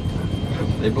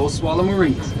 They both swallow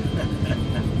Marines.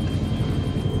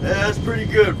 Yeah, that's pretty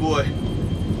good, boy.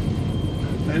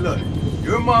 Hey, look.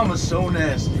 Your mama's so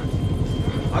nasty.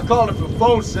 I called her for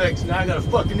phone sex, and I got a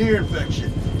fucking ear infection.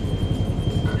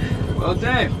 Well,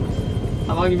 damn.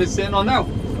 How long you been sitting on that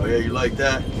one? Oh, yeah, you like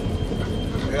that?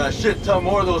 I got a shit ton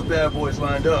more of those bad boys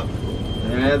lined up.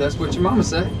 Yeah, that's what your mama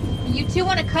said. You two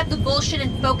want to cut the bullshit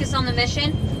and focus on the mission?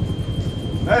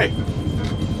 Hey,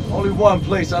 only one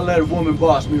place I let a woman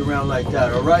boss me around like that,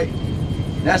 all right?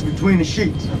 And that's between the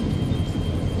sheets.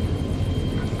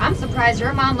 I'm surprised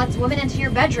your mom lets women into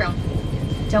your bedroom.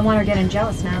 Don't want her getting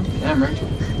jealous now. Damn, Rachel.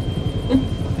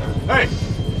 Hey,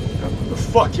 the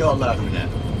fuck y'all laughing at?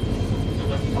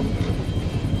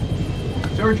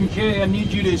 Sergeant K, I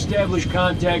need you to establish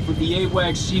contact with the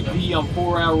AWACS CP on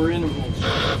 4-hour intervals.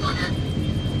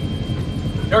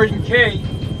 Sergeant K,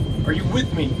 are you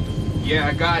with me? Yeah,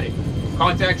 I got it.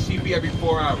 Contact CP every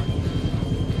 4 hours.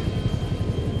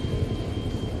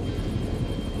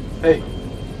 Hey,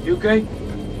 you okay?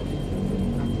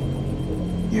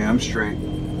 Yeah, I'm straight.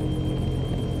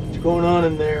 What's going on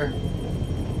in there?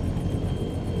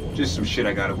 Just some shit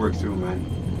I gotta work through, man.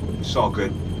 It's all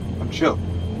good. I'm chill.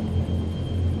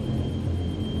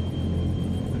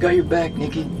 I got your back,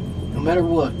 Nikki. No matter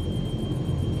what.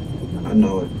 I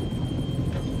know it.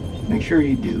 Make sure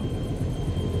you do.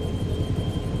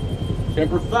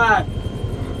 Semper Fi.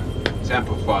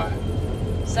 Semper Fi.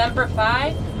 Semper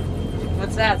Fi?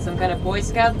 What's that, some kind of Boy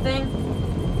Scout thing?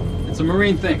 It's a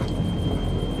Marine thing.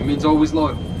 It means always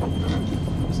loyal.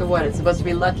 So what, it's supposed to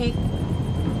be lucky?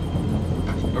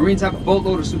 Marines have a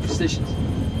boatload of superstitions.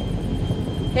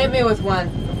 Hit me with one.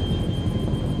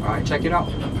 Alright, check it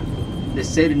out. They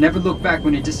say to never look back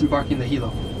when you're disembarking the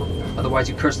helo. Otherwise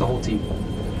you curse the whole team.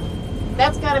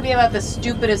 That's gotta be about the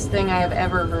stupidest thing I have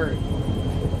ever heard.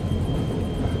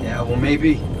 Yeah, well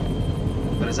maybe.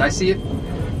 But as I see it,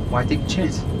 why take a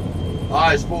chance?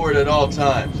 Eyes forward at all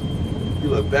times. You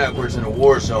look backwards in a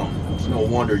war zone. It's no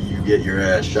wonder you get your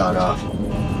ass shot off.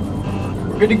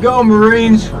 We're good to go,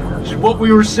 Marines. This is what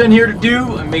we were sent here to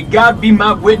do, and may God be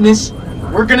my witness.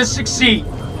 We're gonna succeed.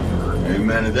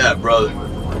 Amen to that, brother.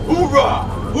 Hoorah!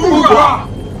 Hoorah!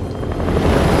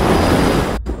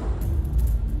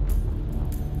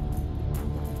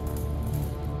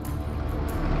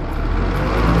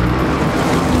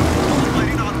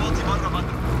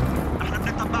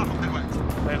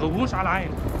 ما يغوبوش على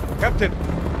عين. كابتن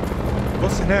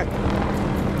بص هناك.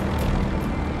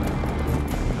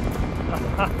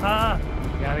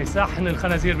 يعني صحن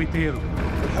الخنازير بيطيروا.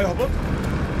 هيهبط.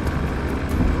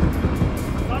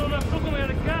 اختاروا نفسكم يا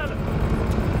رجاله.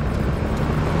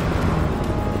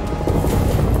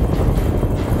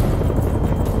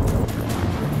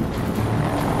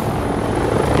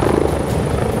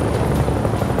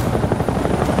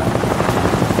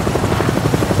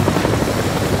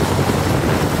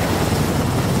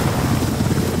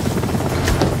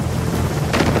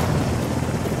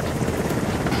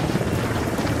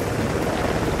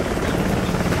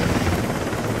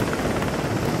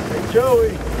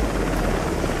 Joey!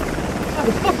 How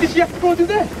the fuck did she have to go and do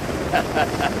that?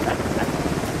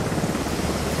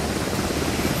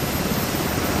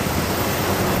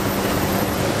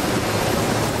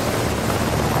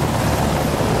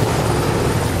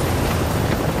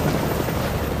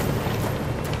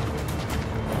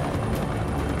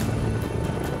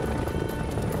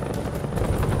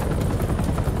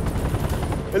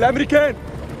 الامريكان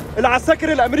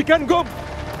العساكر الامريكان جم.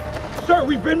 Sir,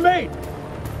 we've been made.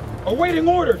 Awaiting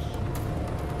orders.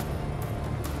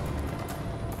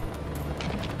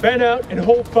 Bend out and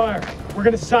hold fire. We're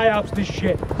gonna psyops this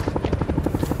shit.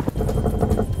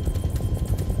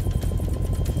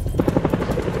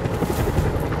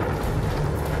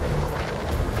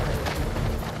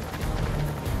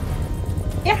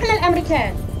 احنا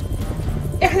الامريكان،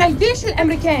 احنا الجيش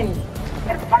الامريكاني.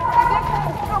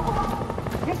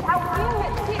 مش عاوزين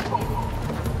نأذيكم.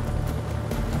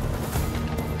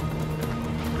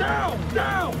 Down!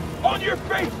 Down! On your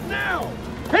face now!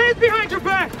 Hands behind your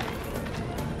back!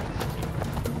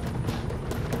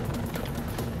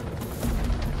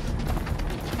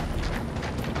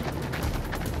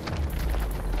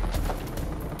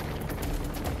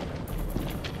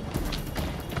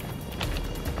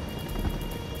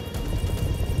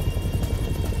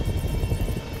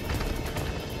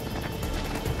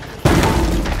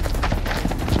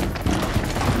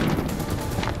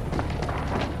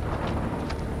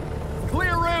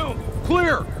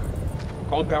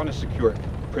 Compound is secure.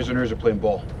 Prisoners are playing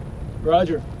ball.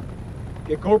 Roger.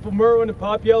 Get Corporal Merwin to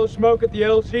pop yellow smoke at the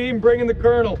LC and bring in the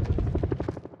Colonel.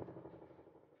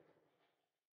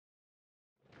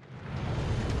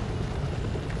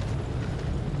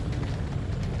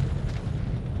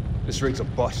 This rig's a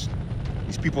bust.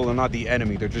 These people are not the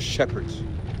enemy, they're just shepherds.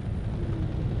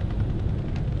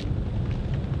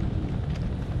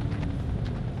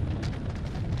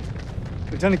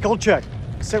 Lieutenant Goldcheck,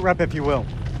 sit rep if you will.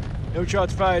 No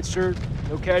shots fired, sir.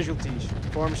 No casualties.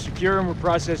 Farm is secure and we're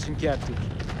processing captives.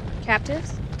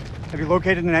 Captives? Have you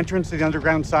located an entrance to the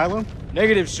underground silo?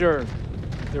 Negative, sir.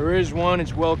 If there is one,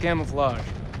 it's well camouflaged.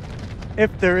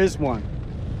 If there is one.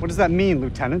 What does that mean,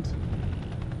 Lieutenant?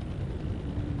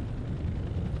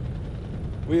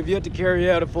 We have yet to carry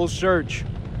out a full search.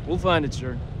 We'll find it,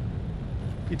 sir.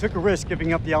 You took a risk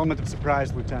giving up the element of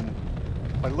surprise, Lieutenant.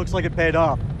 But it looks like it paid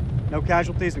off. No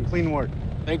casualties and clean work.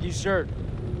 Thank you, sir.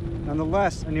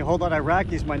 Nonetheless, any holdout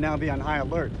Iraqis might now be on high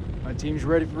alert. My team's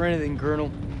ready for anything,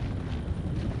 Colonel.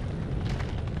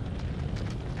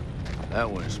 That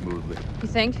went smoothly. You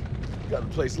think? Got the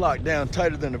place locked down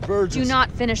tighter than a virgin. Do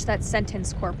not finish that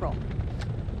sentence, Corporal.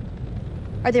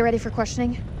 Are they ready for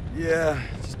questioning? Yeah,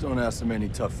 just don't ask them any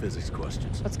tough physics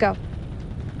questions. Let's go.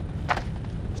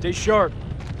 Stay sharp.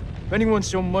 If anyone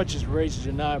so much as raises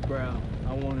an eyebrow,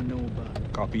 I want to know about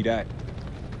it. Copy that.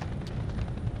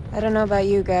 I don't know about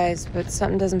you guys, but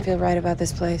something doesn't feel right about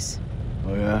this place.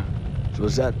 Oh yeah? So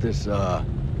is that this,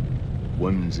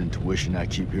 women's intuition I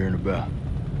keep hearing about?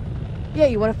 Yeah,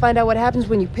 you want to find out what happens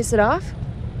when you piss it off?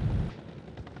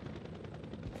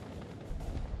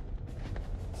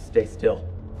 Stay still.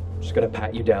 I'm just gonna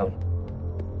pat you down.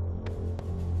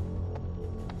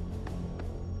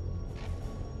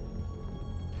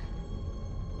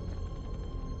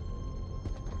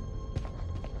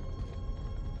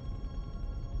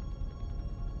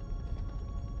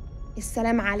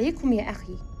 السلام عليكم يا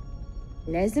أخي.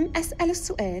 لازم أسأل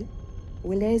السؤال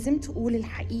ولازم تقول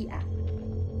الحقيقة.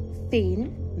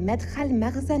 فين مدخل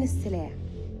مخزن السلاح؟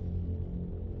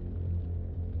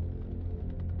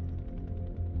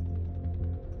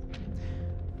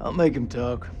 I'll make him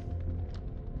talk.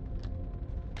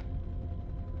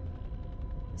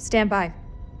 Stand by.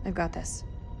 I've got this.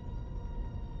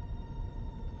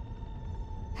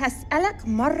 هسألك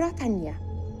مرة تانية.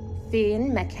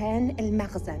 فين مكان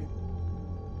المخزن؟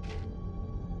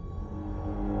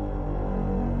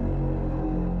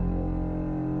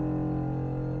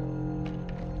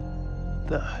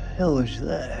 The hell is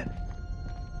that?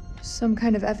 Some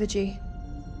kind of effigy.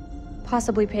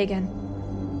 Possibly pagan.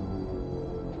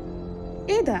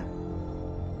 إيه ده؟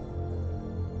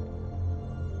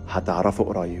 هتعرفوا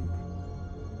قريب.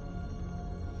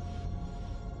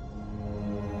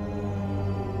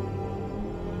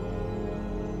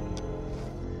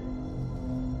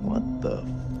 What the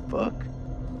fuck?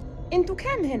 انتوا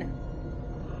كام هنا؟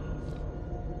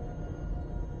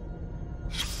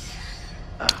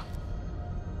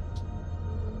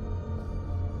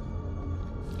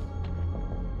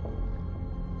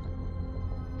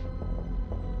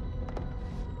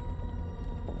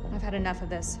 I've had enough of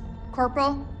this.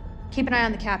 Corporal, keep an eye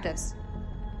on the captives.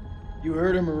 You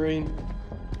heard her, Marine.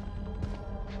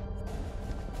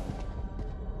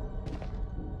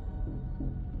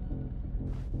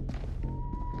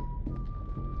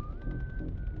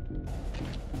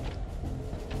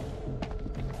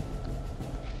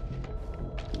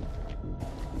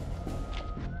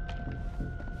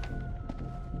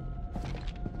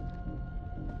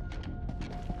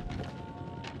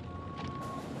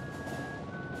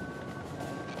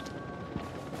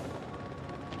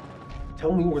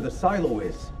 Tell me where the silo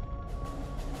is.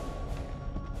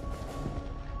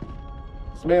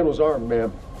 This man was armed,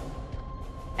 ma'am.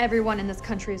 Everyone in this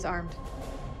country is armed.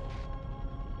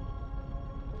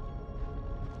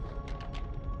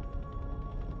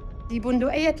 دي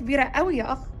بندقية كبيرة قوي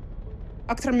يا أخ.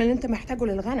 أكتر من اللي أنت محتاجه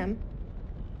للغنم.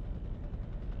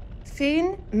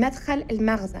 فين مدخل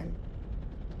المخزن؟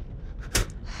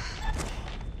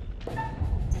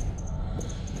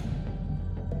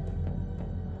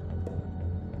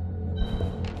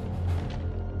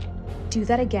 Do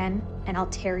that again, and I'll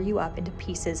tear you up into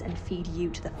pieces and feed you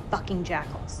to the fucking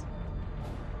jackals.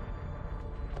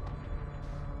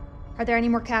 Are there any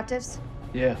more captives?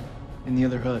 Yeah, in the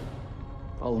other hut.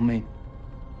 Follow me.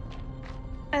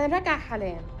 أنا راجع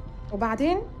حاليا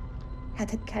وبعدين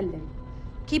هتتكلم.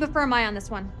 Keep a firm eye on this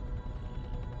one.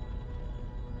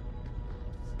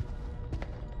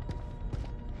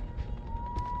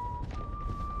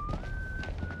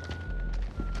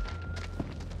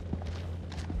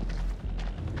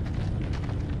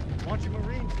 I want you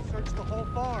Marines to search the whole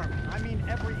farm. I mean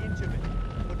every inch of it.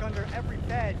 Look under every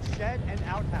bed, shed, and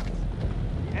outhouse.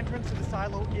 The entrance to the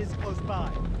silo is close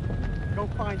by. Go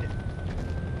find it.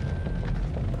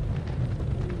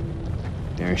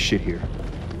 There ain't shit here.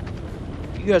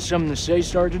 You got something to say,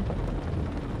 Sergeant?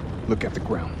 Look at the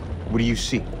ground. What do you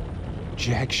see?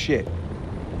 Jack shit.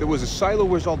 There was a silo,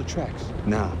 where's all the tracks?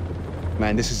 Nah.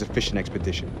 Man, this is a fishing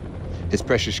expedition. His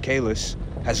precious Kalis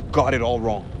has got it all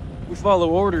wrong. We follow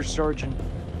orders, Sergeant.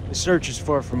 The search is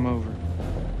far from over.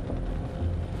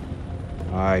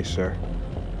 Aye, sir.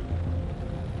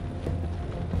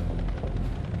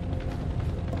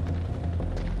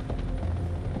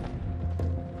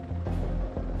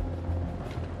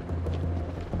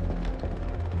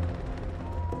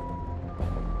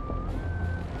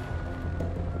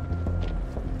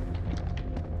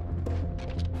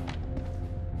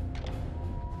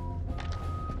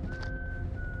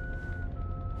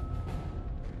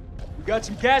 We got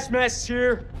some gas masks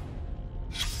here.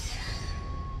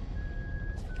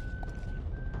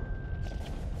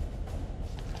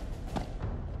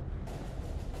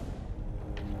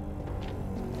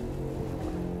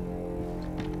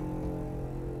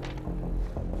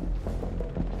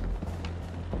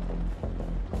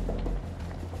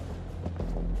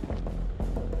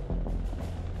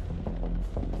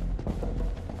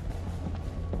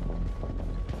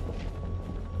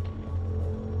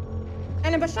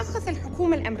 أنا بشخص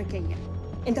الحكومة الأمريكية.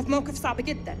 أنت في موقف صعب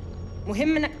جدا.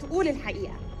 مهم إنك تقول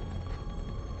الحقيقة.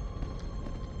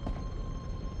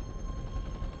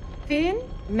 فين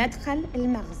مدخل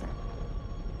المخزن؟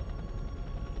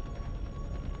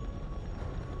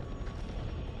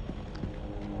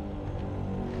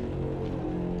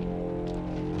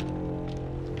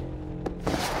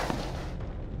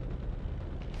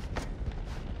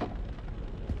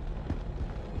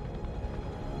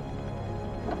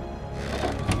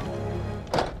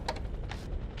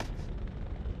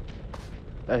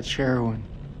 That's heroin.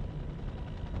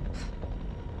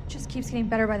 Just keeps getting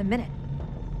better by the minute.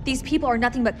 These people are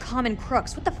nothing but common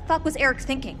crooks. What the fuck was Eric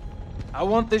thinking? I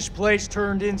want this place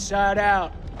turned inside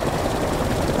out.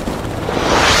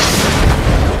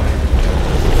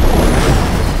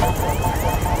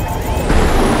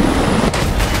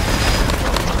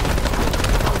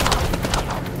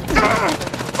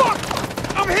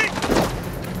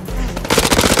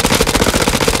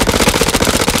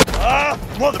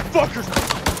 Motherfuckers!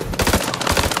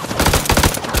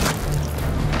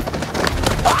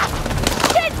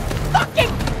 Shit!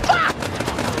 Fucking fuck!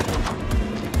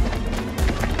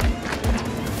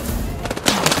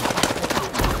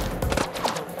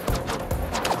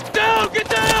 Down! Get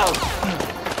down!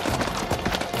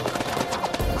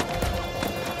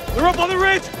 They're up on the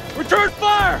ridge! Return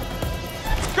fire!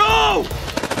 Go!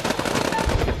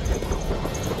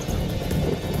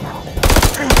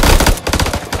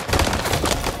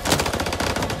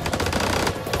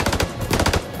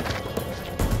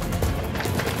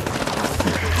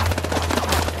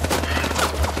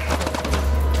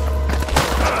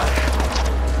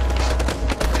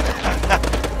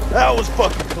 That was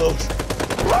fucking close.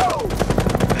 Whoa!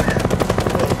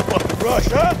 Fucking rush,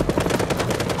 huh?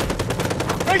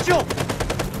 Rachel!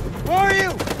 Where are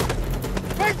you?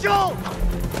 Rachel!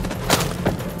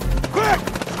 Quick!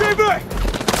 Stay back!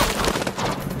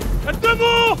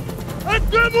 قدموا!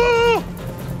 قدموا!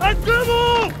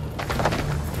 قدموا!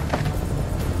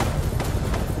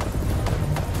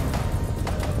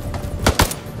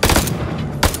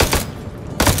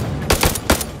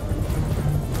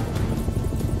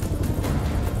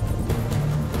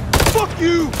 Fuck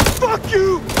you! Fuck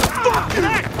you! Fuck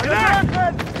you!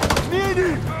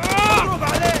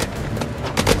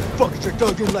 motherfuckers are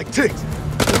dug in like ticks.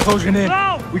 They're closing in.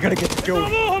 We gotta get to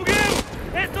Joey.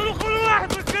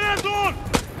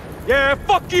 Yeah,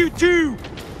 fuck you too!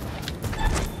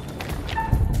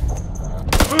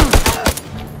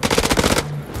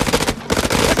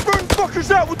 Let's burn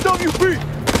fuckers out with WB!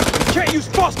 You can't use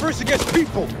phosphorus against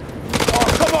people! Oh,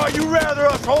 come on, you rather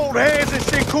us hold hands and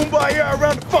sing Kumbaya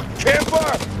around the fucking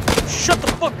campfire? Shut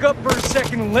the fuck up for a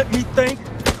second and let me think.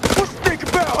 What you think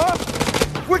about, huh?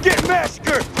 We're getting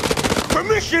massacred!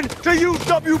 Permission to use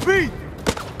WB!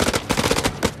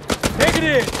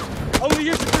 Negative! Only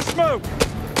use it for smoke!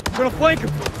 I'm gonna flank him.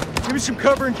 Give me some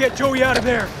cover and get Joey out of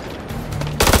there.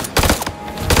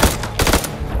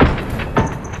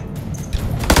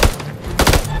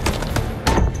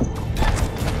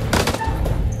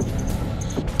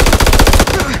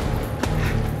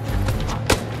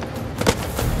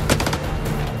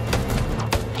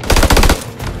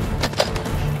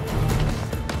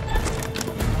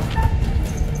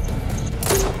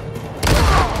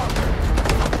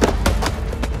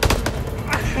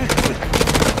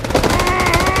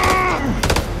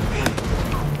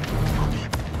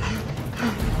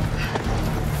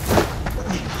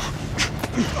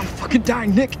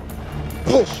 Dying, Nick.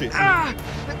 Bullshit. I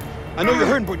know you're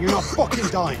hurting, but you're not fucking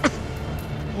dying.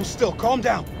 Hold still, calm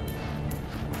down.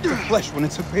 It's flesh when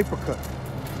it's a paper cut.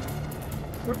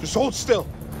 Just hold still.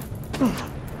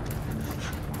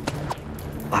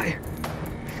 Liar.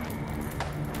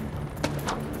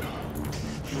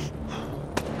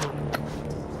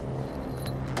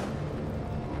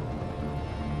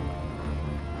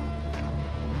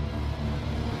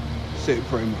 Say a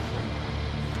prayer, my friend.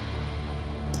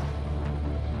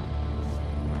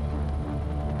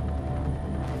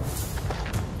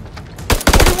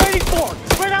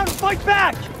 Spread out and fight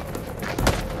back!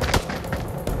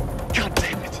 God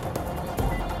damn it.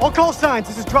 All call signs,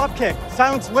 this is Dropkick.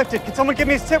 Silence lifted. Can someone give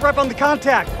me a sit rep on the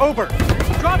contact? Over.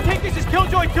 Dropkick, this is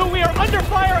Killjoy 2. We are under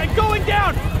fire and going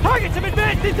down! Targets have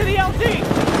advanced into the LZ!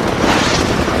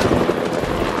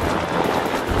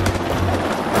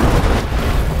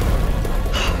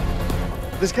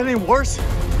 This getting any worse?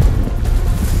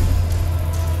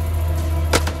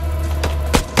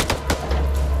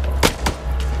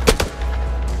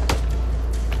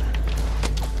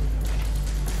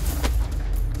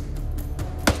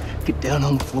 Get down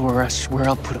on the floor, or I swear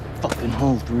I'll put a fucking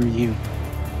hole through you.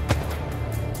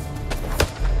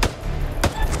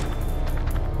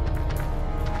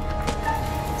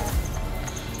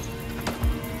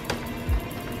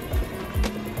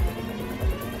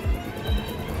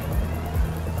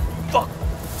 Fuck!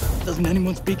 Doesn't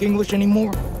anyone speak English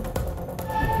anymore?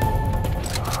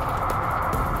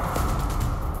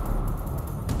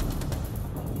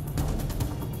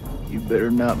 You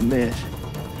better not miss.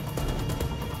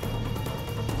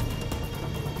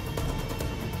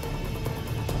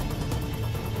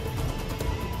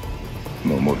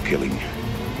 No more killing.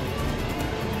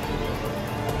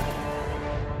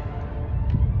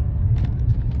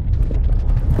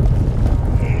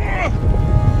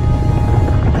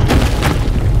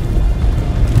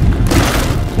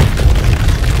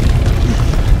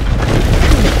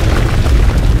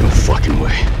 No fucking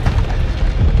way.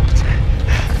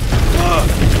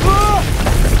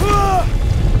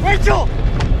 Rachel!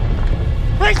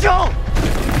 Rachel!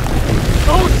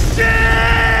 Oh shit!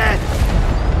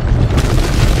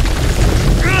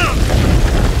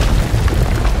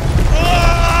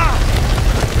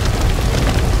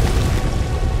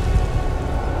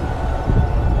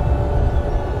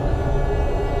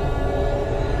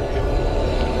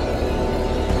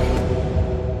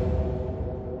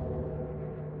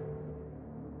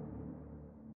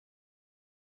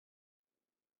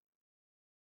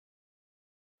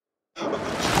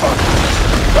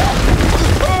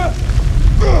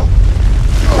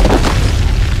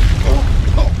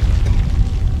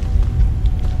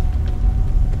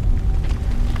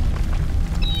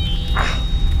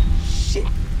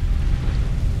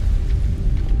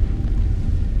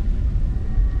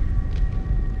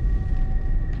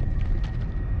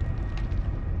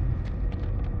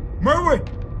 Merwin!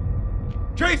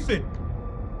 Jason!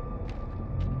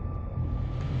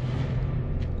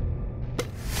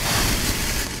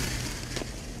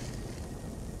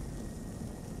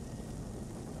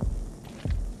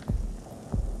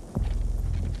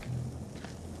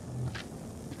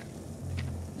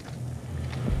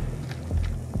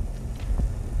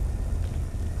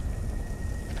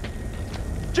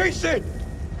 Jason!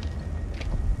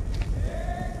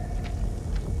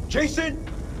 Jason!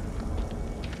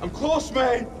 I'm close,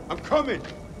 man. I'm coming.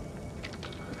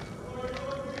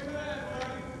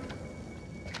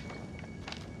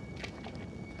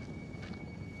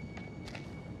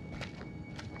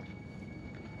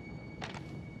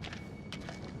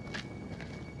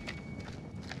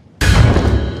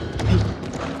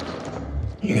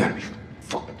 You gotta be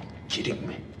fucking kidding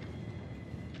me.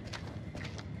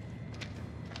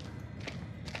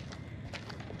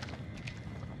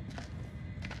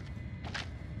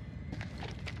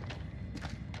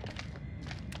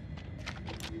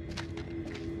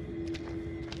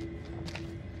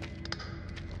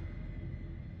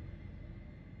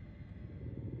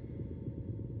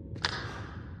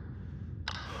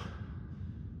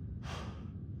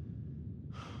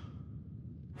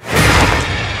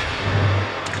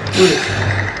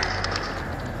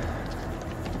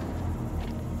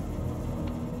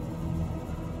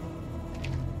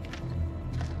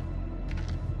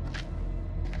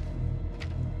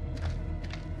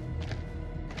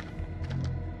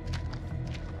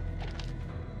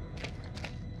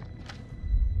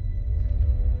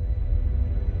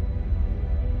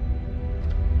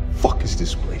 Fuck is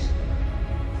this place?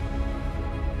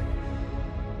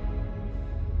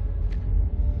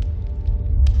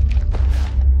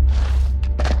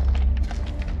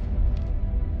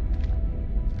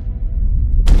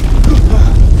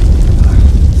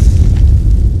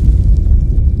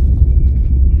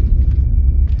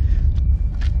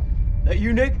 That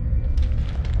you, Nick?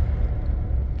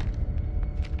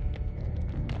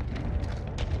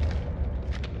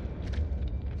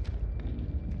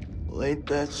 Well, ain't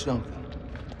that something?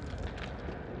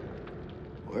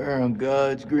 Where on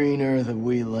God's green earth have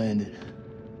we landed?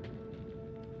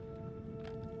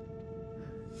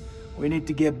 We need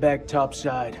to get back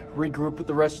topside, regroup with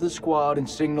the rest of the squad, and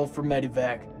signal for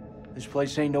medevac. This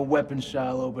place ain't no weapons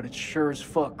silo, but it's sure as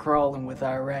fuck crawling with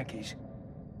Iraqis.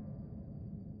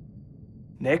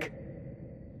 Nick?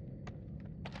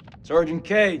 Sergeant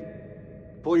K,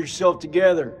 pull yourself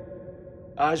together.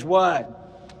 Eyes wide.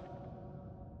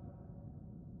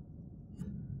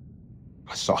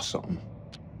 I saw something.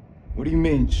 What do you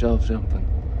mean, saw something?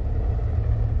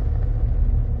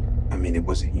 I mean, it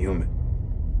wasn't human.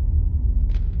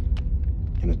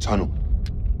 In a tunnel.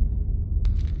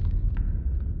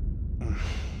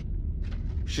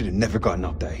 Should have never gotten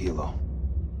up that helo.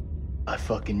 I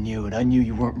fucking knew it. I knew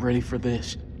you weren't ready for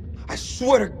this. I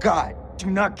swear to God! Do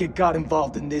not get God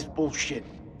involved in this bullshit.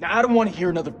 Now, I don't want to hear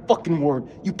another fucking word.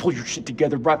 You pull your shit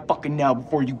together right fucking now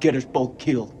before you get us both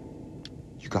killed.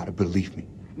 You gotta believe me.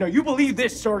 No, you believe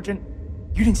this, Sergeant.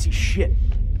 You didn't see shit.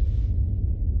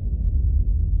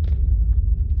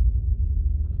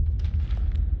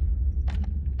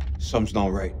 Something's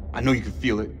not right. I know you can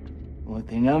feel it. One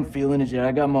thing I'm feeling is that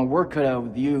I got my work cut out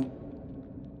with you.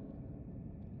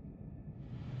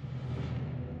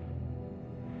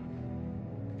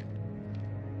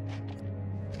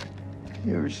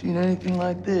 You ever seen anything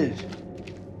like this?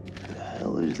 What the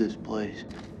hell is this place?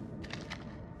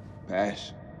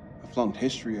 Pass. I flunked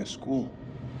history at school.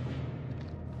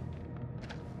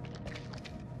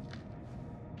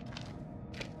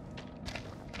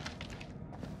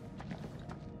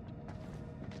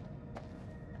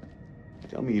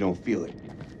 Tell me you don't feel it.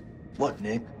 What,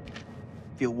 Nick?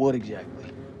 Feel what exactly?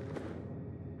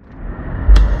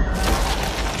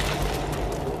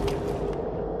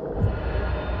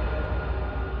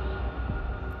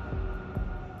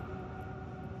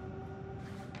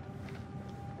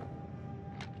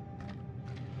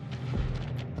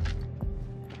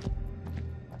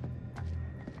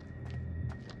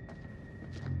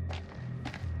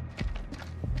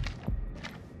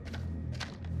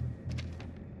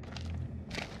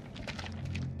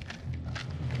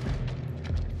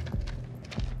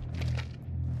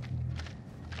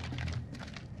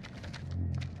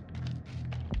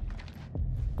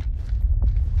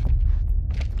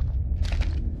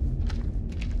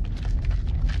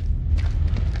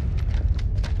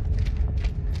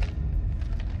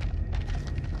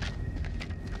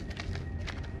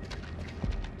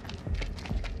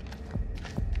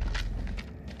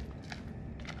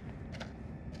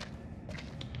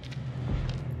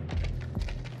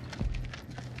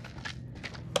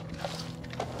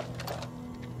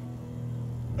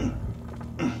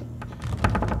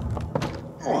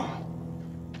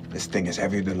 This thing is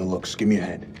heavier than it looks. Give me a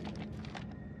hand.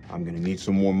 I'm gonna need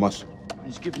some more muscle.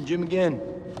 He's skipping Jim again.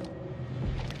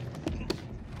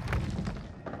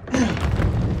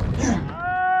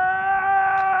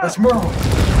 That's Merle.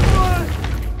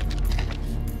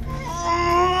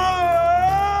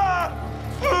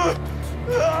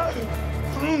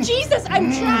 Jesus,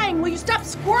 I'm trying. Will you stop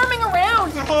squirming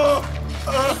around?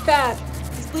 It's bad.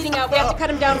 He's bleeding out. We have to cut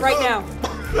him down right now.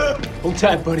 Hold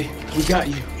tight, buddy. We got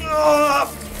you.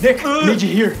 Nick, I need you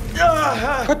here.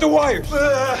 Cut the wires.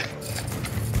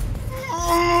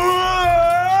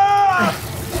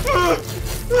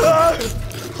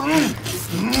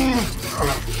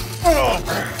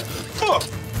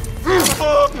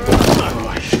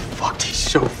 He's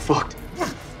so fucked.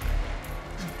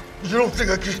 You don't think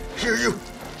I can hear you?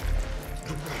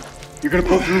 You're gonna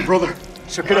pull through, brother.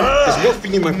 Check it out. There's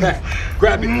morphine in my pack.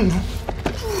 Grab it.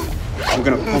 I'm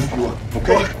gonna pump you up,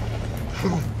 okay?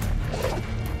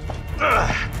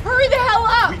 Hurry the hell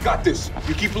up! We got this.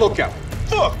 You keep lookout.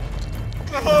 Fuck!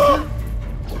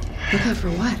 Lookout for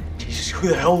what? Jesus, who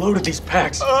the hell loaded these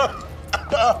packs? What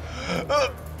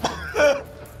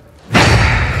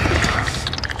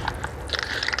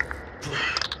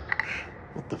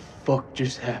the fuck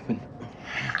just happened?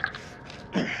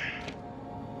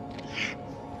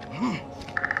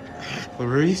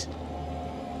 Clarice?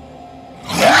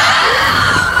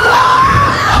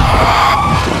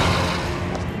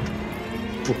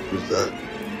 What was that?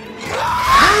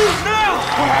 Now!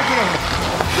 What happened?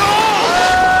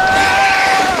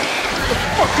 What the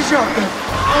fuck is out there?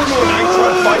 I don't know, and I ain't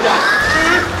trying to find out.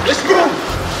 Let's go!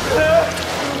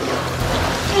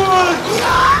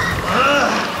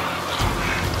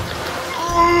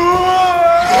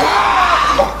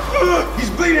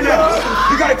 He's bleeding out.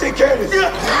 You gotta take care of this.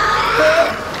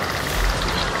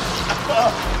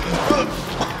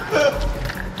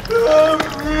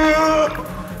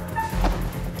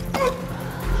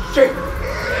 Jake.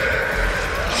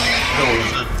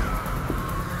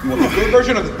 You want the good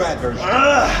version or the bad version?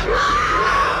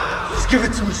 Just give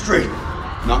it to me straight.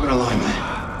 Not gonna lie,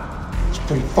 man. It's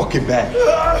pretty fucking bad.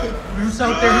 Bruce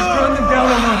out there, he's running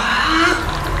down on us.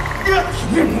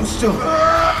 Hold still.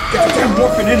 Get the damn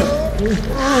morphine in him.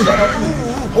 Shut up.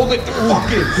 Hold it the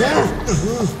fuck in.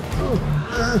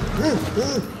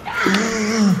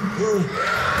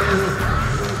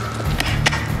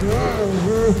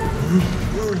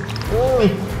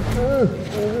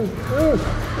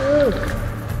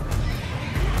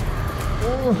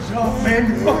 Oh, man,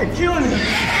 you're fucking killing him.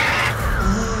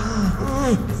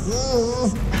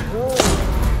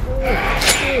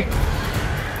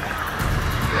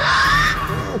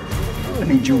 I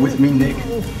need you with me, Nick.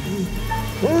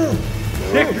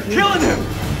 Nick, you're killing him!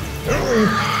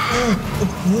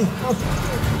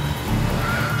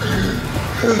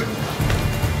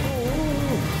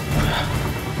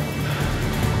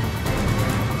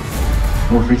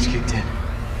 Morphine's kicked in.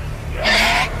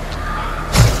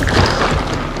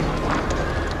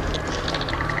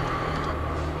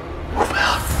 Move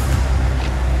out.